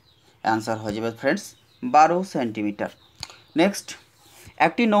 সেন্টিমিটার। অ্যান্সার হয়ে যাবে ফ্রেন্ডস 12 সেন্টিমিটার। নেক্সট,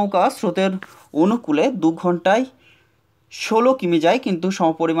 একটি নৌকা স্রোতের অনুকূলে 2 ঘন্টায় 16 কিমি যায়, কিন্তু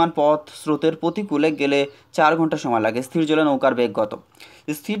সমপরিমাণ পথ স্রোতের প্রতিকূলে গেলে 4 ঘন্টা সময় লাগে। স্থির জলে নৌকার বেগ কত?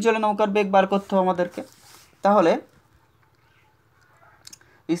 স্থির জলে নৌকার বেগ বার করতে হবে আমাদেরকে। তাহলে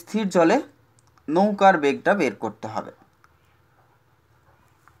স্থির জলে নৌকার বেগটা বের করতে হবে।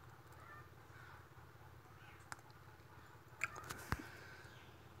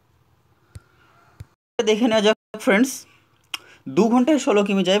 দেখে নেওয়া যাক ফ্রেন্ডস, 2 ঘন্টায় 16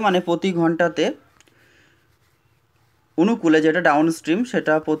 কিমি যায়, মানে প্রতি ঘন্টাতে অনুকূলে যেটা ডাউন স্ট্রিম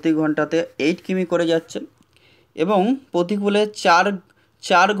সেটা প্রতি ঘন্টাতে 8 কিমি করে যাচ্ছে, এবং প্রতিকূলে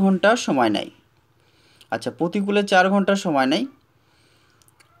 4 ঘন্টা সময় নেয়। আচ্ছা, প্রতিকূলে 4 ঘন্টা সময় নেয়,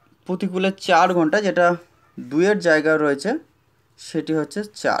 প্রতিকূলে 4 ঘন্টা, যেটা 2-এর জায়গা রয়েছে সেটি হচ্ছে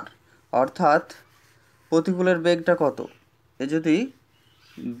 4, অর্থাৎ প্রতিকূলের বেগটা কত? এ যদি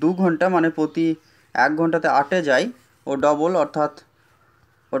 2 ঘন্টা মানে প্রতি 1 ঘন্টাতে 8-এ যায়, ও ডবল, অর্থাৎ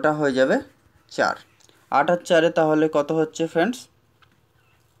ওটা হয়ে যাবে 4। 8 আর 4-এ তাহলে কত হচ্ছে ফ্রেন্ডস?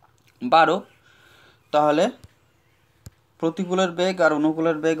 12। তাহলে প্রতিকূলের বেগ আর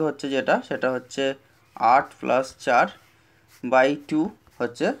অনুকূলের বেগ হচ্ছে যেটা, সেটা হচ্ছে 8 + 4/2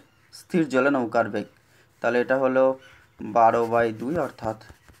 হচ্ছে স্থির জলে নৌকার বেগ। তাহলে এটা হলো 12/2 অর্থাৎ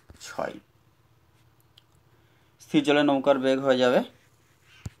 6। স্থির জলে নৌকার বেগ হয়ে যাবে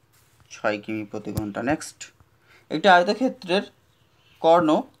 6 কিমি প্রতি ঘন্টা। নেক্সট, একটি আয়তক্ষেত্রের কর্ণ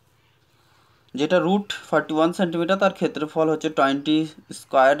যেটা √41 সেন্টিমিটার, তার ক্ষেত্রফল হচ্ছে 20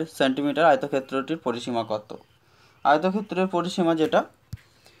 স্কোয়ার সেন্টিমিটার। আয়তক্ষেত্রটির পরিসীমা কত? আয়তক্ষেত্রের পরিসীমা যেটা,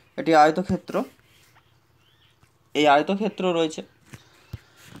 এটি আয়তক্ষেত্র, এই আয়তক্ষেত্র রয়েছে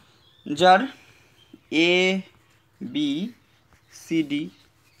যার এ বি সি ডি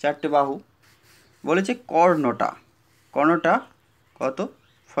 4টে বাহু, বলেছে কর্ণটা কত?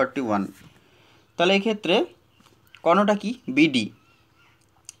 41। তাহলে এক্ষেত্রে কর্ণটা কি?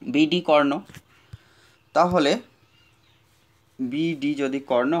 বিডি কর্ণ। তাহলে বিডি যদি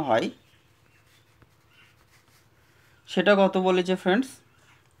কর্ণ হয়, সেটা কত বলেছে ফ্রেন্ডস?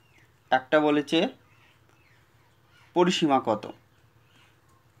 একটা বলেছে পরিসীমা কত।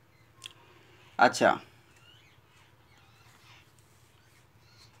 আচ্ছা,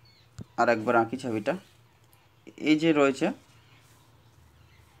 আর একবার আঁকি ছবিটা। এই যে রয়েছে,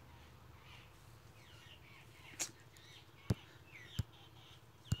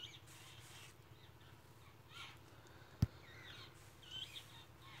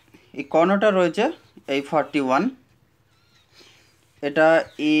 এই কর্ণটা রয়েছে এই 41, এটা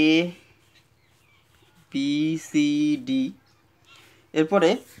এ BCD এরপরে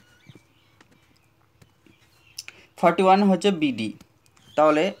 41 হচ্ছে BD।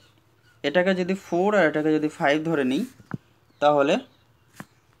 তাহলে এটাকে যদি 4 আর এটাকে যদি 5 ধরে নিই তাহলে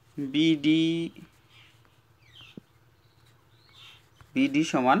BD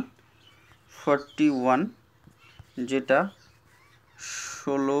সমান 41, যেটা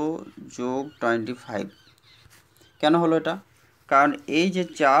 16 যোগ 25। কেন হলো এটা? কারণ এই যে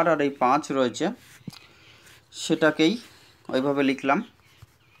 4 আর এই 5 রয়েছে সেটাকেই ওইভাবে লিখলাম।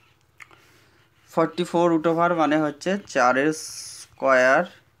 44 রুট ওভার মানে হচ্ছে 4 স্কোয়ার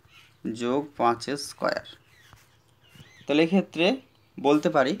যোগ 5 স্কোয়ার। তাহলে এক্ষেত্রে বলতে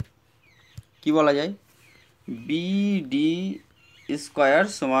পারি, কি বলা যায়, BD স্কোয়ার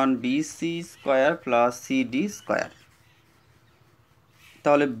সমান BC square plus CD square.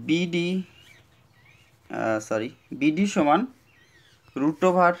 তাহলে BD সমান root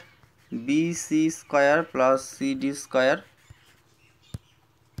over BC square plus CD square.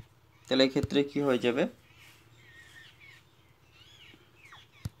 তাহলে এক্ষেত্রে কি হয়ে যাবে,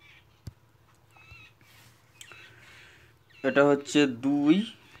 এটা হচ্ছে 2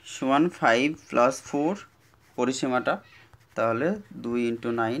 সমান 5 প্লাস 4 পরিসীমাটা, তাহলে 2 ×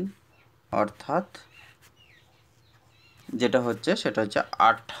 9 অর্থাৎ যেটা হচ্ছে সেটা হচ্ছে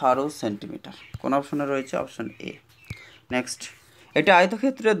 18 সেন্টিমিটার। কোন অপশনে রয়েছে? Option A. নেক্সট, এটা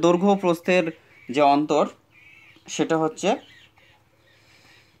আয়তক্ষেত্রের দৈর্ঘ্য প্রস্থের যে অন্তর সেটা হচ্ছে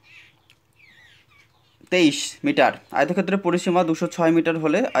 23 মিটার। আয়তক্ষেত্রের পরিসীমা 206 মিটার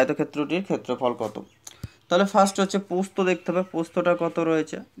হলে আয়তক্ষেত্রটির ক্ষেত্রফল কত? তাহলে ফার্স্ট হচ্ছে প্রস্থ দেখতে হবে, প্রস্থটা কত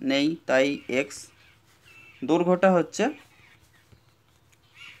রয়েছে, নেই, তাই x। দৈর্ঘ্যটা হচ্ছে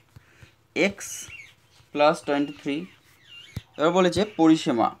x প্লাস 23। এবার বলেছে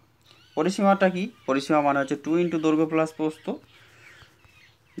পরিসীমা, পরিসীমাটা কি? পরিসীমা মানে হচ্ছে 2 × দৈর্ঘ্য প্লাস প্রস্থ,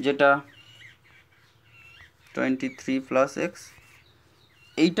 যেটা 23 প্লাস x।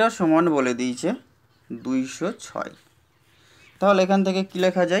 এইটা সমান বলে দিয়েছে 206। তাহলে এখান থেকে কি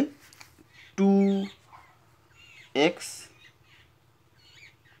লেখা যায়, 2x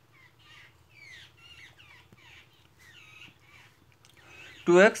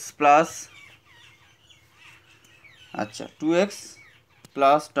প্লাস 2x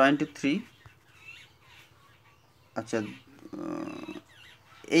প্লাস 23। আচ্ছা,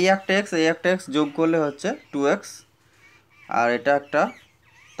 এই একটা x এই একটা x যোগ করলে হচ্ছে 2x, আর এটা একটা,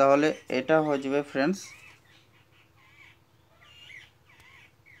 তাহলে এটা হয়ে যাবে ফ্রেন্ডস,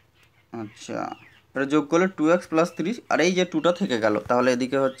 আচ্ছা এটা যোগ করলে 2x প্লাস 3, আর এই যে 2টা থেকে গেল, তাহলে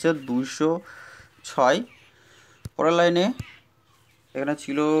এদিকে হচ্ছে 206। পরের লাইনে এখানে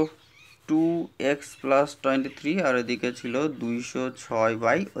ছিল 2x প্লাস 23 আর এদিকে ছিল 206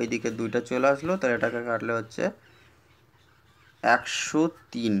 বাই, ওইদিকে 2টা চলে আসলো, তাহলে এটাকে কাটলে হচ্ছে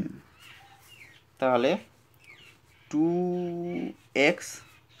 103। তাহলে 2x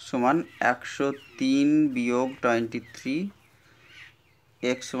সমান 103 বিয়োগ 23,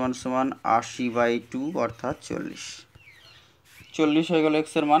 x সমান 80/2 অর্থাৎ 40 হয়ে গেল x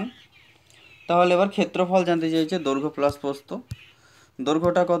এর মান। তাহলে এবার ক্ষেত্রফল জানতে চাইছে দৈর্ঘ্য প্লাস প্রস্থ।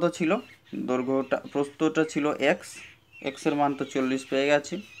 দৈর্ঘ্যটা কত ছিল? প্রস্থটা ছিল x এর মান তো 40 পেয়ে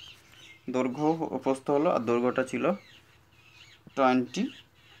গেছি, দৈর্ঘ্য ও প্রস্থ হলো, আর দৈর্ঘ্যটা ছিল 20।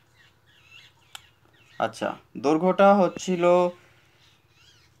 আচ্ছা, দৈর্ঘ্যটা হচ্ছিল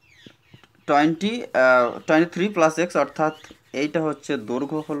 23 প্লাস x, অর্থাৎ এইটা হচ্ছে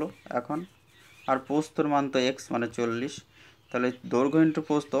দৈর্ঘ্য হলো এখন, আর প্রস্থর মান তো x মানে 40। তাহলে দৈর্ঘ্য ইন্টু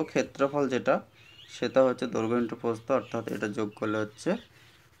প্রস্থ, ক্ষেত্রফল যেটা সেটা হচ্ছে দৈর্ঘ্য ইন্টু প্রস্থ, অর্থাৎ এটা যোগ করলে হচ্ছে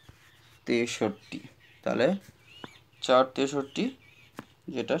 63। তাহলে 4 63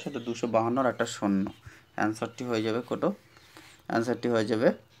 যেটা সেটা 252 আর একটা শূন্য। অ্যান্সারটি হয়ে যাবে কত? অ্যান্সারটি হয়ে যাবে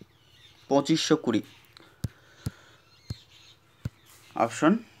 2520।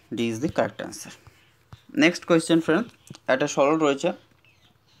 Option D is the correct answer. Next question friend, একটা সরল রয়েছে,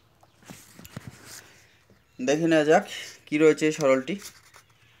 দেখে নেওয়া যাক কি রয়েছে এই সরলটি।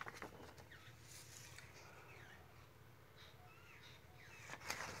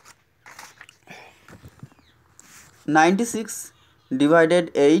 (96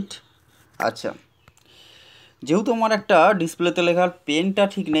 / 8). আচ্ছা, যেহেতু আমার একটা ডিসপ্লেতে লেখার পেনটা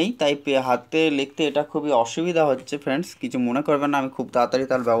ঠিক নেই, তাই হাতে লিখতে এটা খুবই অসুবিধা হচ্ছে ফ্রেন্ডস, কিছু মনে করবেন না, আমি খুব তাড়াতাড়ি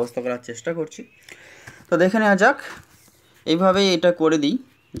তার ব্যবস্থা করার চেষ্টা করছি। তো দেখে নেওয়া যাক, এইভাবেই এটা করে দিই,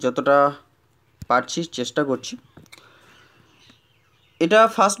 যতটা পারছি চেষ্টা করছি। এটা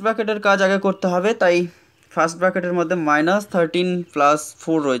ফার্স্ট ব্র্যাকেটের কাজ আগে করতে হবে, তাই ফার্স্ট ব্র্যাকেটের মধ্যে -13 +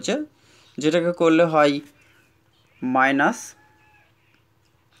 4 রয়েছে, যেটাকে করলে হয়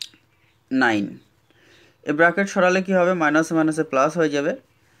 -9। এই ব্র্যাকেট সরালে কি হবে, মাইনাসে মাইনাসে প্লাস হয়ে যাবে,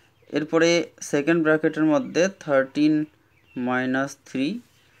 এরপরে সেকেন্ড ব্র্যাকেটের মধ্যে 13 minus 3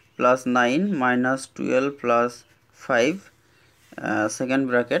 plus 9 minus 12 plus 5 second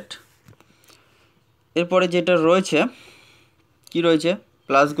bracket. এরপরে যেটা রয়েছে কি রয়েছে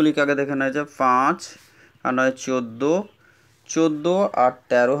প্লাসগুলিকে আগে দেখে নেওয়া যায়। 5 আর 9 14, 14 আর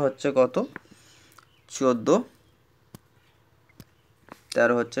 13 হচ্ছে কত 14,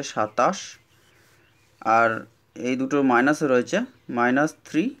 13 হচ্ছে 27, আর এই দুটো মাইনাসে রয়েছে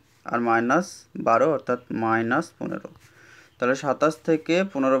 -3 আর -12 অর্থাৎ -15। তাহলে 27 থেকে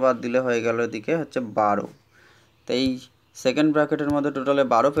 15 বাদ দিলে হয়ে গেল এদিকে হচ্ছে 12। তো এই সেকেন্ড ব্র্যাকেটের মধ্যে টোটালে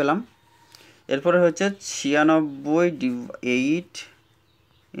 12 পেলাম। এরপরে হচ্ছে 96/8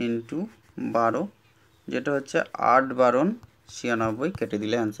 ইন্টু 12, যেটা হচ্ছে 8 12 96, কেটে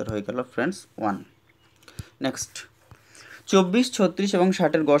দিলে অ্যান্সার হয়ে গেল ফ্রেন্ডস 1। নেক্সট 24, 36 এবং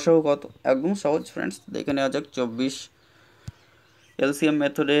 60-এর গসাগু কত? একদম সহজ ফ্রেন্ডস, দেখে নেওয়া যাক। 24 এলসিএম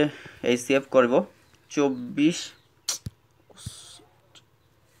মেথডে এইচসিএফ করব। 24,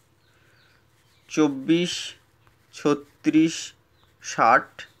 36, 60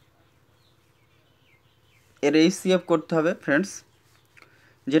 এর এইচসিএফ করতে হবে ফ্রেন্ডস,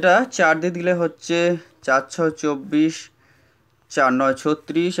 যেটা 4 দিয়ে দিলে হচ্ছে 4 6 24, 4 9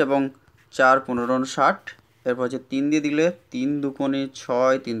 36 এবং 4 15 60। এরপর হচ্ছে 3 দিয়ে দিলে 3 2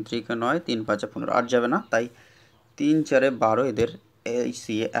 6, 3 3 9, 3 5 15, 8 যাবে না, তাই 3 4 12 এদের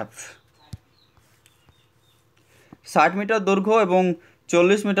এইচসিএফ। 60 মিটার দৈর্ঘ্য এবং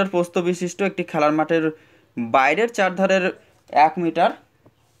 40 মিটার প্রস্থ বিশিষ্ট একটি খেলার মাঠের বাইরের চারধারের 1 মিটার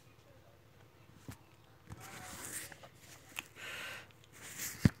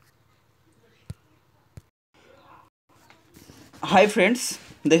হাই ফ্রেন্ডস,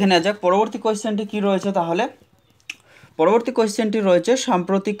 দেখে নেওয়া যাক পরবর্তী কোয়েশ্চেনটি কী রয়েছে। তাহলে পরবর্তী কোয়েশ্চেনটি রয়েছে,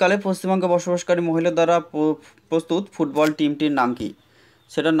 সাম্প্রতিককালে পশ্চিমবঙ্গে বসবাসকারী মহিলা দ্বারা প্রস্তুত ফুটবল টিমটির নাম কি?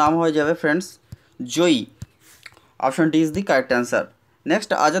 সেটার নাম হয়ে যাবে friends Joyee. Option D is the correct answer. Next,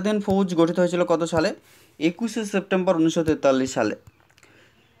 Azad Hind ফৌজ গঠিত হয়েছিল কত সালে? 21শে সেপ্টেম্বর 1943 সালে।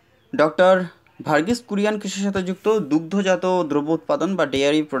 ডক্টর ভার্গিস কুরিয়ান কৃষির সাথে যুক্ত দুগ্ধজাত দ্রব্য উৎপাদন বা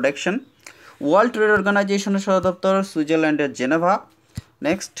ডেয়ারি প্রোডাকশন। ওয়ার্ল্ড ট্রেড অর্গানাইজেশনের সদর দপ্তর সুইজারল্যান্ডের Geneva.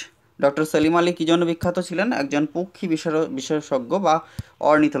 Next, doctor Selim Ali কী জন্য বিখ্যাত ছিলেন? একজন পক্ষী বিশেষজ্ঞ বা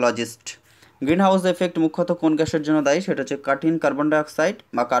অর্নিথোলজিস্ট। গ্রিন হাউস এফেক্ট মুখ্যতঃ কোন গ্যাসের জন্য দায়ী? সেটা হচ্ছে কঠিন কার্বন ডাইঅক্সাইড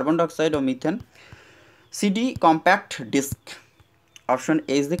বা carbon dioxide O methane. CD compact disc. Option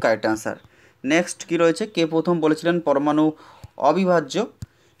A is the correct answer. Next কী রয়েছে, কে প্রথম বলেছিলেন পরমাণু অবিভাজ্য?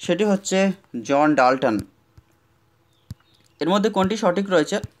 সেটি হচ্ছে জন ডাল্টন। এর মধ্যে কোনটি সঠিক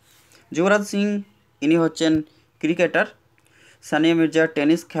রয়েছে? যুবরাজ সিং ইনি হচ্ছেন ক্রিকেটার, সানিয়া মির্জা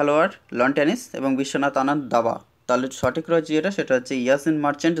টেনিস খেলোয়াড়, লন টেনিস, এবং বিশ্বনাথ আনন্দ দাবা। তাহলে সঠিক রয়েছে যেটা, সেটা হচ্ছে ইয়াসিন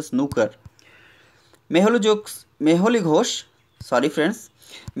মার্চেন্ট স্নুকার। মেহুলি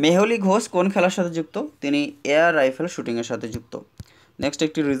ঘোষ কোন খেলার সাথে যুক্ত? তিনি এয়ার রাইফেল শুটিংয়ের সাথে যুক্ত। নেক্সট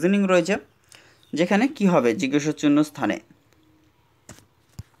একটি রিজনিং রয়েছে, যেখানে কি হবে জিজ্ঞাসা চিহ্ন স্থানে।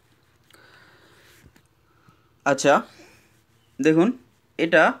 আচ্ছা দেখুন,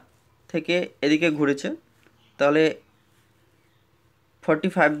 এটা থেকে এদিকে ঘুরেছে, তাহলে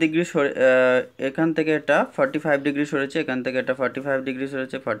 45 ডিগ্রি এখান থেকে এটা 45 ডিগ্রি সরেছে, এখান থেকে এটা 45 ডিগ্রি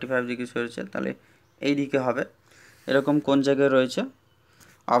সরেছে, 45 ডিগ্রি সরেছে, তাহলে এই দিকে হবে। এরকম কোন জায়গায় রয়েছে?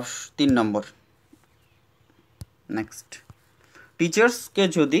 3 নম্বর। নেক্সট, টিচার্সকে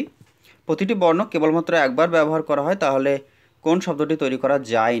যদি প্রতিটি বর্ণ কেবলমাত্র একবার ব্যবহার করা হয় তাহলে কোন শব্দটি তৈরি করা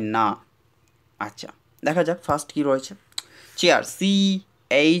যায় না? আচ্ছা দেখা যাক ফার্স্ট কি রয়েছে। Chair,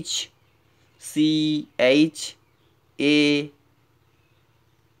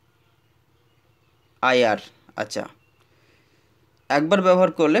 CHAIR। আচ্ছা, একবার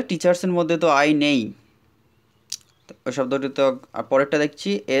ব্যবহার করলে টিচার্সের মধ্যে তো আই নেই, ওই শব্দটি তো। পরেরটা দেখছি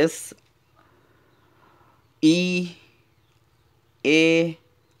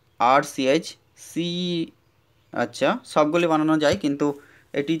SEARCH সি। আচ্ছা, সবগুলি বানানো যায়, কিন্তু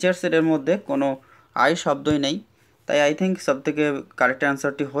এই টিচার্সের এর মধ্যে কোনো আই শব্দই নেই, তাই আই থিঙ্ক সবথেকে কারেক্ট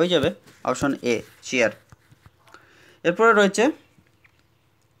অ্যান্সারটি হয়ে যাবে অপশন এ, চেয়ার। এরপরে রয়েছে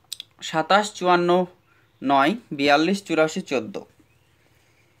 27 54 9 42 84 14।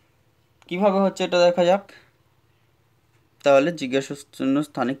 কীভাবে হচ্ছে এটা দেখা যাক। তাহলে জিজ্ঞাসা চিহ্ন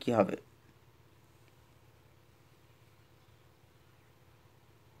স্থানে কী হবে?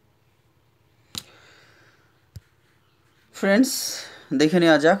 ফ্রেন্ডস দেখে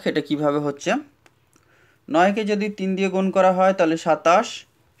নেওয়া যাক এটা কিভাবে হচ্ছে। 9কে যদি 3 দিয়ে গুণ করা হয় তাহলে 27,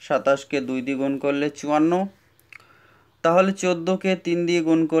 27কে 2 দিয়ে গুণ করলে 54, তাহলে 14কে 3 দিয়ে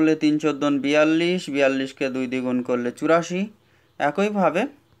গুণ করলে 3 14 42, 42কে 2 দিয়ে গুণ করলে 84। একইভাবে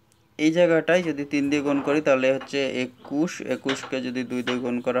এই জায়গাটায় যদি 3 দিয়ে গুণ করি তাহলে হচ্ছে 21, 21কে যদি 2 দিয়ে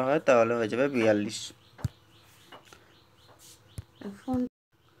গুণ করা হয় তাহলে হয়ে যাবে 42।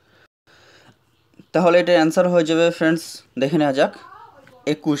 তাহলে এটার অ্যান্সার হয়ে যাবে ফ্রেন্ডস, দেখে নেওয়া যাক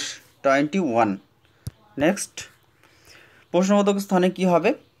 21, 21। নেক্সট প্রশ্নবোধক স্থানে কি হবে?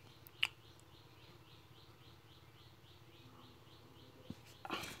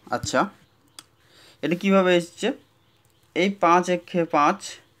 আচ্ছা, এটা কিভাবে এসছে? এই 5 একে 5,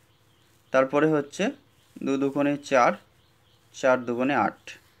 তারপরে হচ্ছে 2 দুগুণে 4, 4 দুগুণে 8।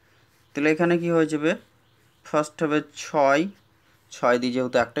 তাহলে এখানে কি হয়ে যাবে? ফার্স্ট হবে 6, 6 দিয়ে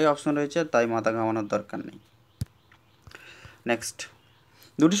যেহেতু একটাই অপশন রয়েছে তাই মাথা ঘামানোর দরকার নেই। নেক্সট,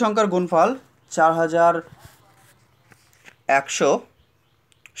 দুটি সংখ্যার গুণফল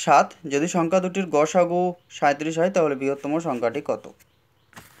 4107, যদি সংখ্যা দুটির গসাগু 37 হয় তাহলে বৃহত্তম সংখ্যাটি কত?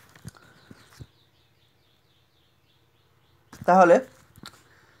 তাহলে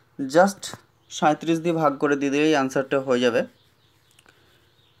জাস্ট 37 দিয়ে ভাগ করে দিয়ে দিলেই আনসারটা হয়ে যাবে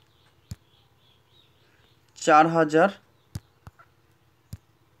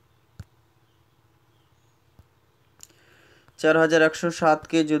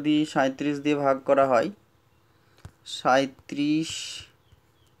 4107কে যদি 37 দিয়ে ভাগ করা হয়, 37,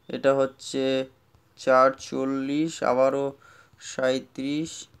 এটা হচ্ছে 440, আবারও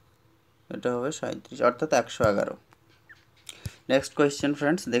 37, এটা হবে 37, অর্থাৎ 111। নেক্সট কোয়েশ্চেন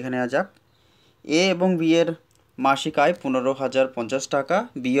ফ্রেন্ডস, দেখে নেওয়া যাক। এ এবং বি এর মাসিক আয় 15,050 টাকা,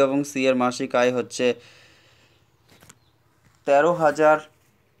 বি এবং সি এর মাসিক আয় হচ্ছে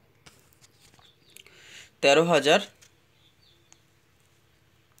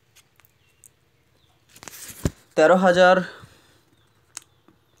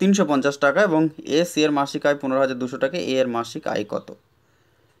টাকা এবং এ সি এর মাসিক আয় 15,200 টাকা। এ এর মাসিক আয় কত?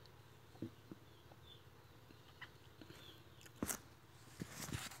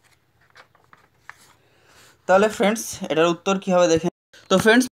 তাহলে ফ্রেন্ডস এটার উত্তর কী হবে দেখে। তো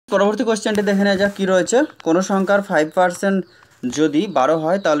ফ্রেন্ডস পরবর্তী কোয়েশ্চেনটি দেখে নেওয়া যাক কী রয়েছে। কোনো সংখ্যার 5% যদি 12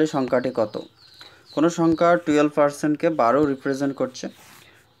 হয় তাহলে সংখ্যাটি কত? কোনো সংখ্যা 12%কে 12 রিপ্রেজেন্ট করছে,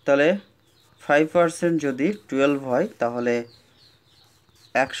 তাহলে 5% যদি 12 হয় তাহলে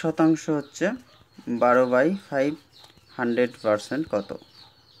 1% হচ্ছে 12/5, 100% কত?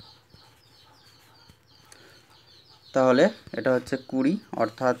 তাহলে এটা হচ্ছে 20,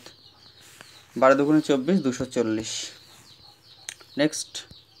 অর্থাৎ 12 দুগুণে 24, 240। নেক্সট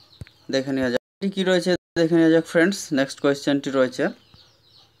দেখে নেওয়া যাক কী রয়েছে, দেখে নেওয়া যাক ফ্রেন্ডস। নেক্সট কোয়েশ্চেনটি রয়েছে,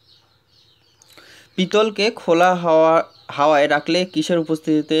 পিতলকে খোলা হাওয়ায় রাখলে কিসের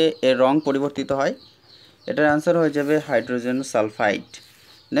উপস্থিতিতে এর রং পরিবর্তিত হয়? এটার অ্যান্সার হয়ে যাবে হাইড্রোজেন সালফাইড।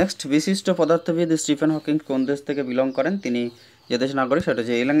 নেক্সট, বিশিষ্ট পদার্থবিদ স্টিফেন হকিং কোন দেশ থেকে বিলং করেন? তিনি যে দেশের নাগরিক সেটা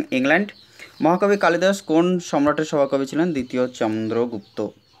হচ্ছে ইংল্যান্ড। মহাকবি কালিদাস কোন সম্রাটের সভাকবি ছিলেন? দ্বিতীয় চন্দ্রগুপ্ত।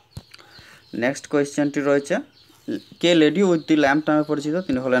 নেক্সট কোয়েশ্চেনটি রয়েছে, কে লেডি উইথ দি ল্যাম্প নামে পরিচিত?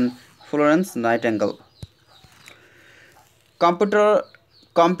 তিনি হলেন ফ্লোরেন্স নাইটেঙ্গেল।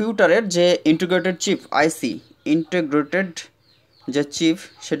 কম্পিউটারের যে ইন্টিগ্রেটেড চিপ আইসি, ইন্টিগ্রেটেড যে চিপ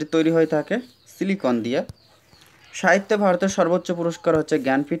সেটি তৈরি হয়ে থাকে সিলিকন দিয়ে। সাহিত্যে ভারতের সর্বোচ্চ পুরস্কার হচ্ছে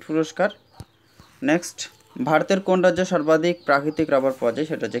জ্ঞানপীঠ পুরস্কার। নেক্সট, ভারতের কোন রাজ্যে সর্বাধিক প্রাকৃতিক রাবার পাওয়া যায়?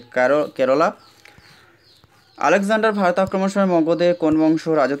 সেটা হচ্ছে কেরালা। আলেকজান্ডার ভারত আক্রমণের সময় মগধে কোন বংশ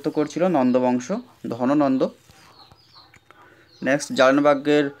রাজত্ব করছিল? নন্দ বংশ, ধননন্দ। নেক্সট,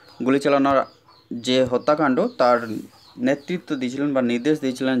 জালিয়ানবাগের গুলি চালানোর যে হত্যাকাণ্ড তার নেতৃত্ব দিয়েছিলেন বা নির্দেশ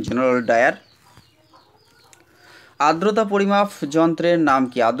দিয়েছিলেন জেনারেল ডায়ার। আর্দ্রতা পরিমাপ যন্ত্রের নাম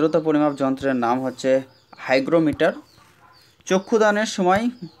কি? আর্দ্রতা পরিমাপ যন্ত্রের নাম হচ্ছে হাইগ্রোমিটার। চক্ষুদানের সময়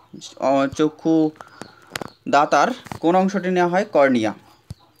চক্ষু দাতার কোন অংশটি নেওয়া হয়? কর্নিয়া।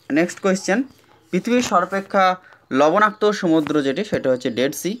 নেক্সট কোয়েশ্চেন, পৃথিবীর সর্বাপেক্ষা লবণাক্ত সমুদ্র যেটি সেটা হচ্ছে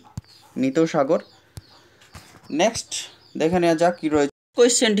ডেড সি, মৃত সাগর। নেক্সট দেখে নেওয়া যাক কী রয়েছে,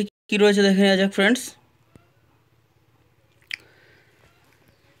 কোয়েশ্চেনটি কী রয়েছে দেখে নেওয়া যাক ফ্রেন্ডস।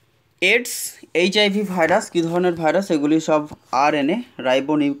 এডস, এইচআইভি ভাইরাস কী ধরনের ভাইরাস? এগুলি সব আরএনএ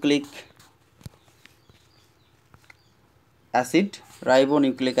রাইবোনিউক্লিক অ্যাসিড।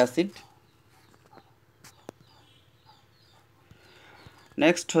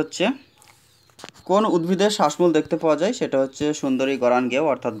 নেক্সট হচ্ছে, কোন উদ্ভিদের শ্বাসমূল দেখতে পাওয়া যায়? সেটা হচ্ছে সুন্দরী গরান গেও,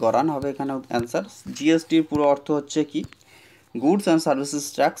 অর্থাৎ গরান হবে এখানে অ্যান্সার। জিএসটির পুরো অর্থ হচ্ছে কি? Goods and services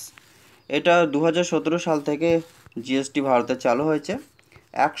tax. এটা 2017 সাল থেকে জিএসটি ভারতে চালু হয়েছে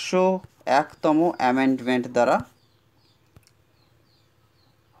 101তম অ্যামেন্ডমেন্ট দ্বারা।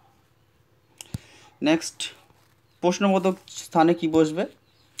 নেক্সট, প্রশ্নবোধক স্থানে কি বসবে?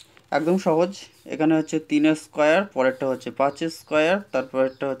 একদম সহজ, এখানে হচ্ছে 3 স্কোয়ার, পরেরটা হচ্ছে 5 স্কোয়ার,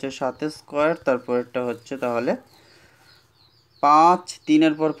 তারপরেরটা হচ্ছে 7 স্কোয়ার, তারপরেরটা হচ্ছে তাহলে 5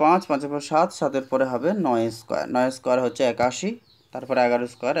 3-এর পর 5, 5-এর পর 7, 7-এর পরে হবে 9 স্কোয়ার। 9 স্কোয়ার হচ্ছে 81, তারপরে 11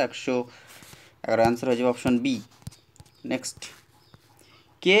 স্কোয়ার 111। অ্যান্সার হয়ে যাবে অপশন বি। নেক্সট,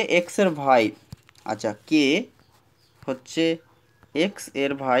 কে এক্স এর ভাই। আচ্ছা, কে হচ্ছে এক্স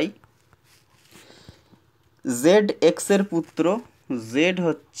এর ভাই, জেড এক্স এর পুত্র, জেড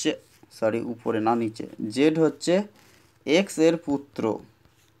হচ্ছে সরি উপরে না নিচে, জেড হচ্ছে এক্স এর পুত্র,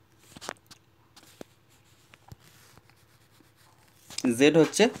 জেড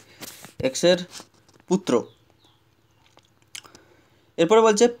হচ্ছে এক্স এর পুত্র। এরপরে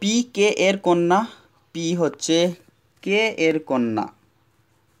বলছে পি কে এর কন্যা, পি হচ্ছে কে এর কন্যা।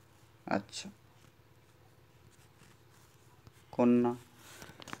 আচ্ছা, কন্যা,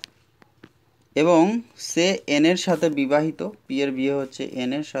 এবং সে এন এর সাথে বিবাহিত, পি এর বিয়ে হচ্ছে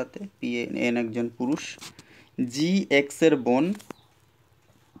এন এর সাথে, পি এন একজন পুরুষ। জি এক্স এর বোন,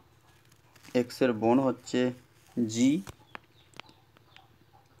 এক্স এর বোন হচ্ছে জি,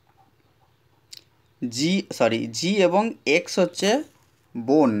 জি এবং এক্স হচ্ছে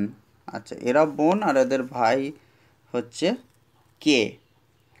বোন। আচ্ছা, এরা বোন আর এদের ভাই হচ্ছে কে।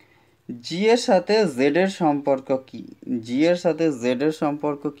 জি এর সাথে জেড এর সম্পর্ক কি? জি এর সাথে জেড এর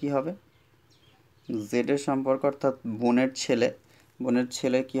সম্পর্ক কি হবে? জেড এর সম্পর্ক অর্থাৎ বোনের ছেলে, বোনের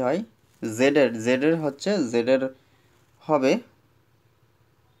ছেলে কি হয়? জেড এর হচ্ছে জেড এর হবে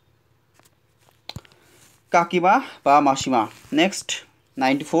কাকিমা বা মাসিমা। নেক্সট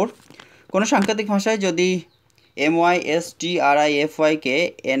 94, কোনো সাংকেতিক ভাষায় যদি MYSTRIFY কে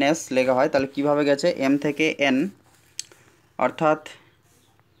NS লেখা হয় তাহলে কিভাবে গেছে? এম থেকে এন অর্থাৎ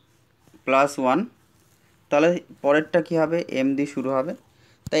 +1, তাহলে পরেরটা কি হবে? এম দিয়ে শুরু হবে।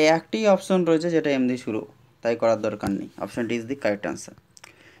 তাই একটি অপশন রয়েছে যেটা এম দিয়ে শুরু, তাই করার দরকার নেই। Option D is the correct answer.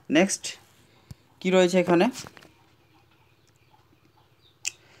 Next কি রয়েছে এখানে?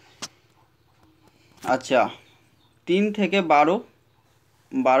 আচ্ছা, 3 থেকে 12,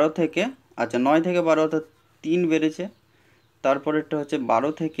 12 থেকে, আচ্ছা 9 থেকে 12 অর্থাৎ 3 বেড়েছে, তারপরেরটা হচ্ছে 12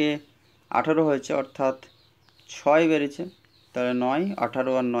 থেকে 18 হয়েছে অর্থাৎ 6 বেড়েছে, তাহলে 9,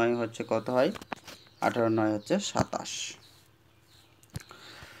 18 আর 9 হচ্ছে কত হয়? 18 9 হচ্ছে 27।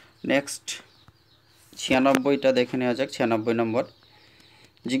 নেক্সট 96টা দেখে নেওয়া যাক। 96 নম্বর,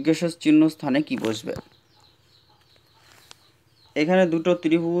 জিজ্ঞাসা চিহ্ন স্থানে কি বসবে? এখানে দুটো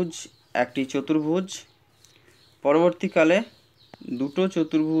ত্রিভুজ, একটি চতুর্ভুজ, পরবর্তীকালে দুটো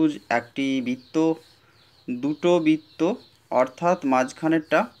চতুর্ভুজ, একটি বৃত্ত, দুটো বৃত্ত, অর্থাৎ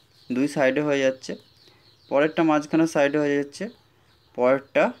মাঝখানেরটা দুই সাইডে হয়ে যাচ্ছে, পরেরটা মাঝখানের সাইডে হয়ে যাচ্ছে,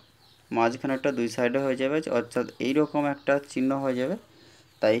 পরেরটা মাঝখানেরটা দুই সাইডে হয়ে যাবে, অর্থাৎ এইরকম একটা চিহ্ন হয়ে যাবে।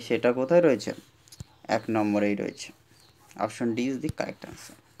 তাই সেটা কোথায় রয়েছে? 1 নম্বরেই রয়েছে। Option D is the correct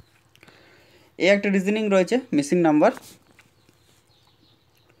answer. এই একটা রিজনিং রয়েছে, মিসিং নাম্বার।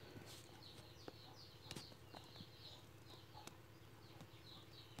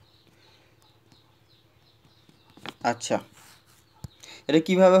 আচ্ছা, এটা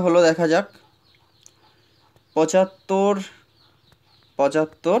কিভাবে হলো দেখা যাক। 75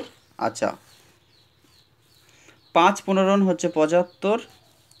 75, আচ্ছা 5 15 হচ্ছে 75,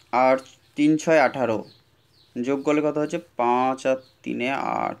 আর 3 6 18 যোগ করলে কত হচ্ছে? 5 আর 3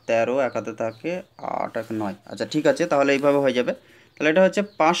 আর 13, 1 হাতে থাকে 8 1 9। আচ্ছা ঠিক আছে, তাহলে এইভাবে হয়ে যাবে। তাহলে এটা হচ্ছে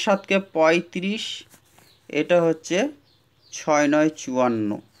 5 7 কে 35, এটা হচ্ছে 6 9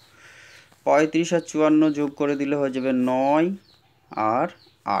 54, 35 আর 54 যোগ করে দিলে হয়ে যাবে 9 আর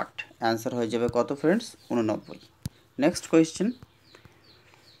 8। অ্যান্সার হয়ে যাবে কত ফ্রেন্ডস? 89। নেক্সট কোয়েশ্চেন,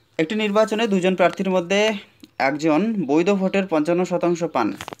 একটি নির্বাচনে দুজন প্রার্থীর মধ্যে একজন বৈধ ভোটের 55% পান,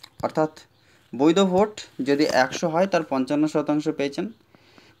 অর্থাৎ বৈধ ভোট যদি 100 হয় তার 55% পেয়েছেন,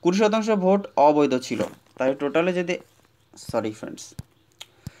 20% ভোট অবৈধ ছিল। তাই টোটালে যদি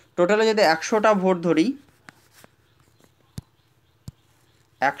টোটালে যদি 100টা ভোট ধরি,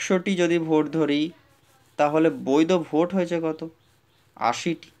 100টি যদি ভোট ধরি, তাহলে বৈধ ভোট হয়েছে কত?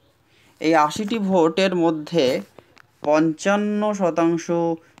 80টি। এই 80টি ভোটের মধ্যে 55%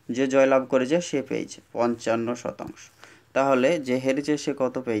 যে জয়লাভ করেছে সে পেয়েছে 55%। তাহলে যে হেরেছে সে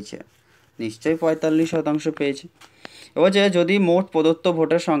কত পেয়েছে? নিশ্চয়ই 45% পেয়েছে। এবার যে যদি মোট প্রদত্ত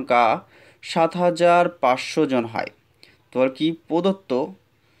ভোটের সংখ্যা 7500 জন হয়, তো কি প্রদত্ত,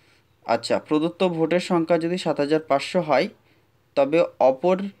 আচ্ছা প্রদত্ত ভোটের সংখ্যা যদি 7500 হয়, তবে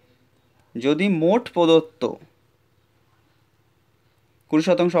যদি মোট প্রদত্ত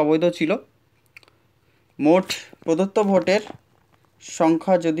 20% অবৈধ ছিল, মোট প্রদত্ত ভোটের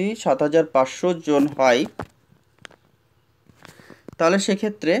সংখ্যা যদি 7500 জন হয়, তাহলে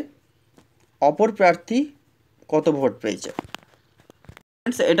সেক্ষেত্রে অপর প্রার্থী কত ভোট পেয়েছে?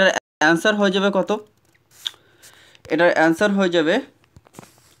 এটার অ্যান্সার হয়ে যাবে কত? এটার অ্যান্সার হয়ে যাবে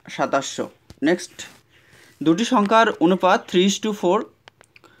 2700। নেক্সট দুটি সংখ্যার অনুপাত 3:4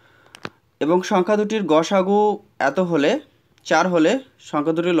 এবং সংখ্যা দুটির গসাগু এত হলে 4 হলে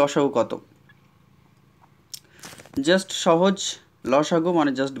সংখ্যা দুটির লসাগু কত? জাস্ট সহজ লসাগু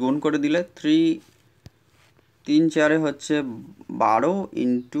মানে জাস্ট গুণ করে দিলে 3 4 হচ্ছে 12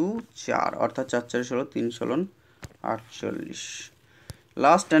 ইন্টু 4 অর্থাৎ 4 4 16 3 16 48।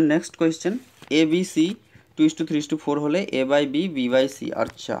 Last and next question A B C 2:3:4 হলে এ by B B by C.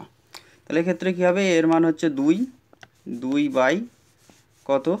 আচ্ছা, তাহলে এক্ষেত্রে কী হবে? এর মান হচ্ছে 2 বাই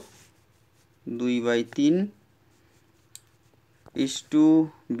কত? 2/3 ইস্টু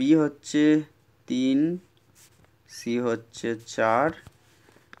বি হচ্ছে 3, সি হচ্ছে 4,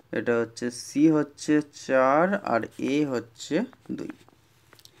 এটা হচ্ছে সি হচ্ছে 4 আর এ হচ্ছে 2।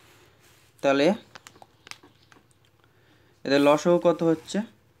 তাহলে এদের লসাগু কত হচ্ছে?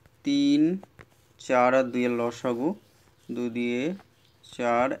 3 4 আর 2 এর লসাগু 2 দিয়ে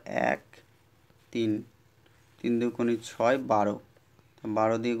 4 1 3 3 2 গুণ 6 12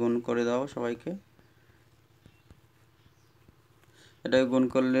 12 দিয়ে গুণ করে দাও সবাইকে। এটাকে গুণ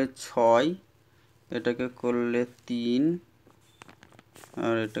করলে 6, এটাকে করলে 3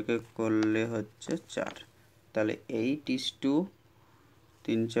 আর এটাকে করলে হচ্ছে 4। তাহলে 8:3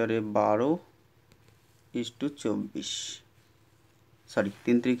 4 12 24, sorry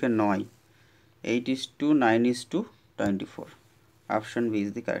 3 3 9, 8:9:24। Option B is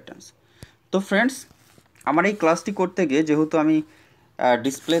the correct answer. তো ফ্রেন্ডস, আমার এই ক্লাসটি করতে গিয়ে যেহেতু আমি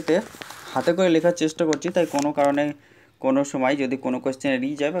ডিসপ্লেতে হাতে করে লেখার চেষ্টা করছি, তাই কোনো কারণে কোনো সময় যদি কোনো কোয়েশ্চেন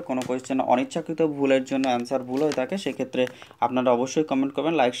এড়িয়ে যায় বা কোনো কোয়েশ্চেন অনিচ্ছাকৃত ভুলের জন্য অ্যান্সার ভুল হয়ে থাকে, সেক্ষেত্রে আপনারা অবশ্যই কমেন্ট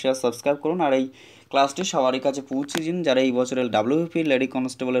করবেন, লাইক শেয়ার সাবস্ক্রাইব করুন। আর এই ক্লাসটি সবারই কাছে পৌঁছে দিন যারা এই বছরের WBP লেডি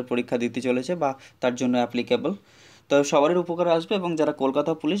কনস্টেবলের পরীক্ষা দিতে চলেছে বা তার জন্য অ্যাপ্লিকেবল। তো সবারই উপকারে আসবে এবং যারা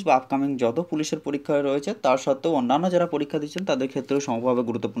কলকাতা পুলিশ বা আপকামিং যত পুলিশের পরীক্ষা রয়েছে তার সত্ত্বেও অন্যান্য যারা পরীক্ষা দিচ্ছেন তাদের ক্ষেত্রেও সমভাবে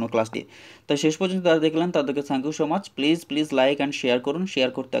গুরুত্বপূর্ণ ক্লাসটি। তাই শেষ পর্যন্ত যারা দেখলেন তাদেরকে thank you so much. Please like and share করুন, শেয়ার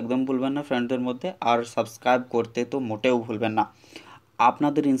করতে একদম ভুলবেন না ফ্রেন্ডদের মধ্যে, আর সাবস্ক্রাইব করতে তো মোটেও ভুলবেন না।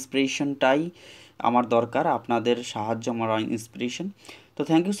 আপনাদের ইন্সপিরেশনটাই আমার দরকার, আপনাদের সাহায্য আমার ইন্সপিরেশন। তো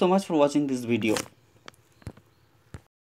thank you so much for watching this video.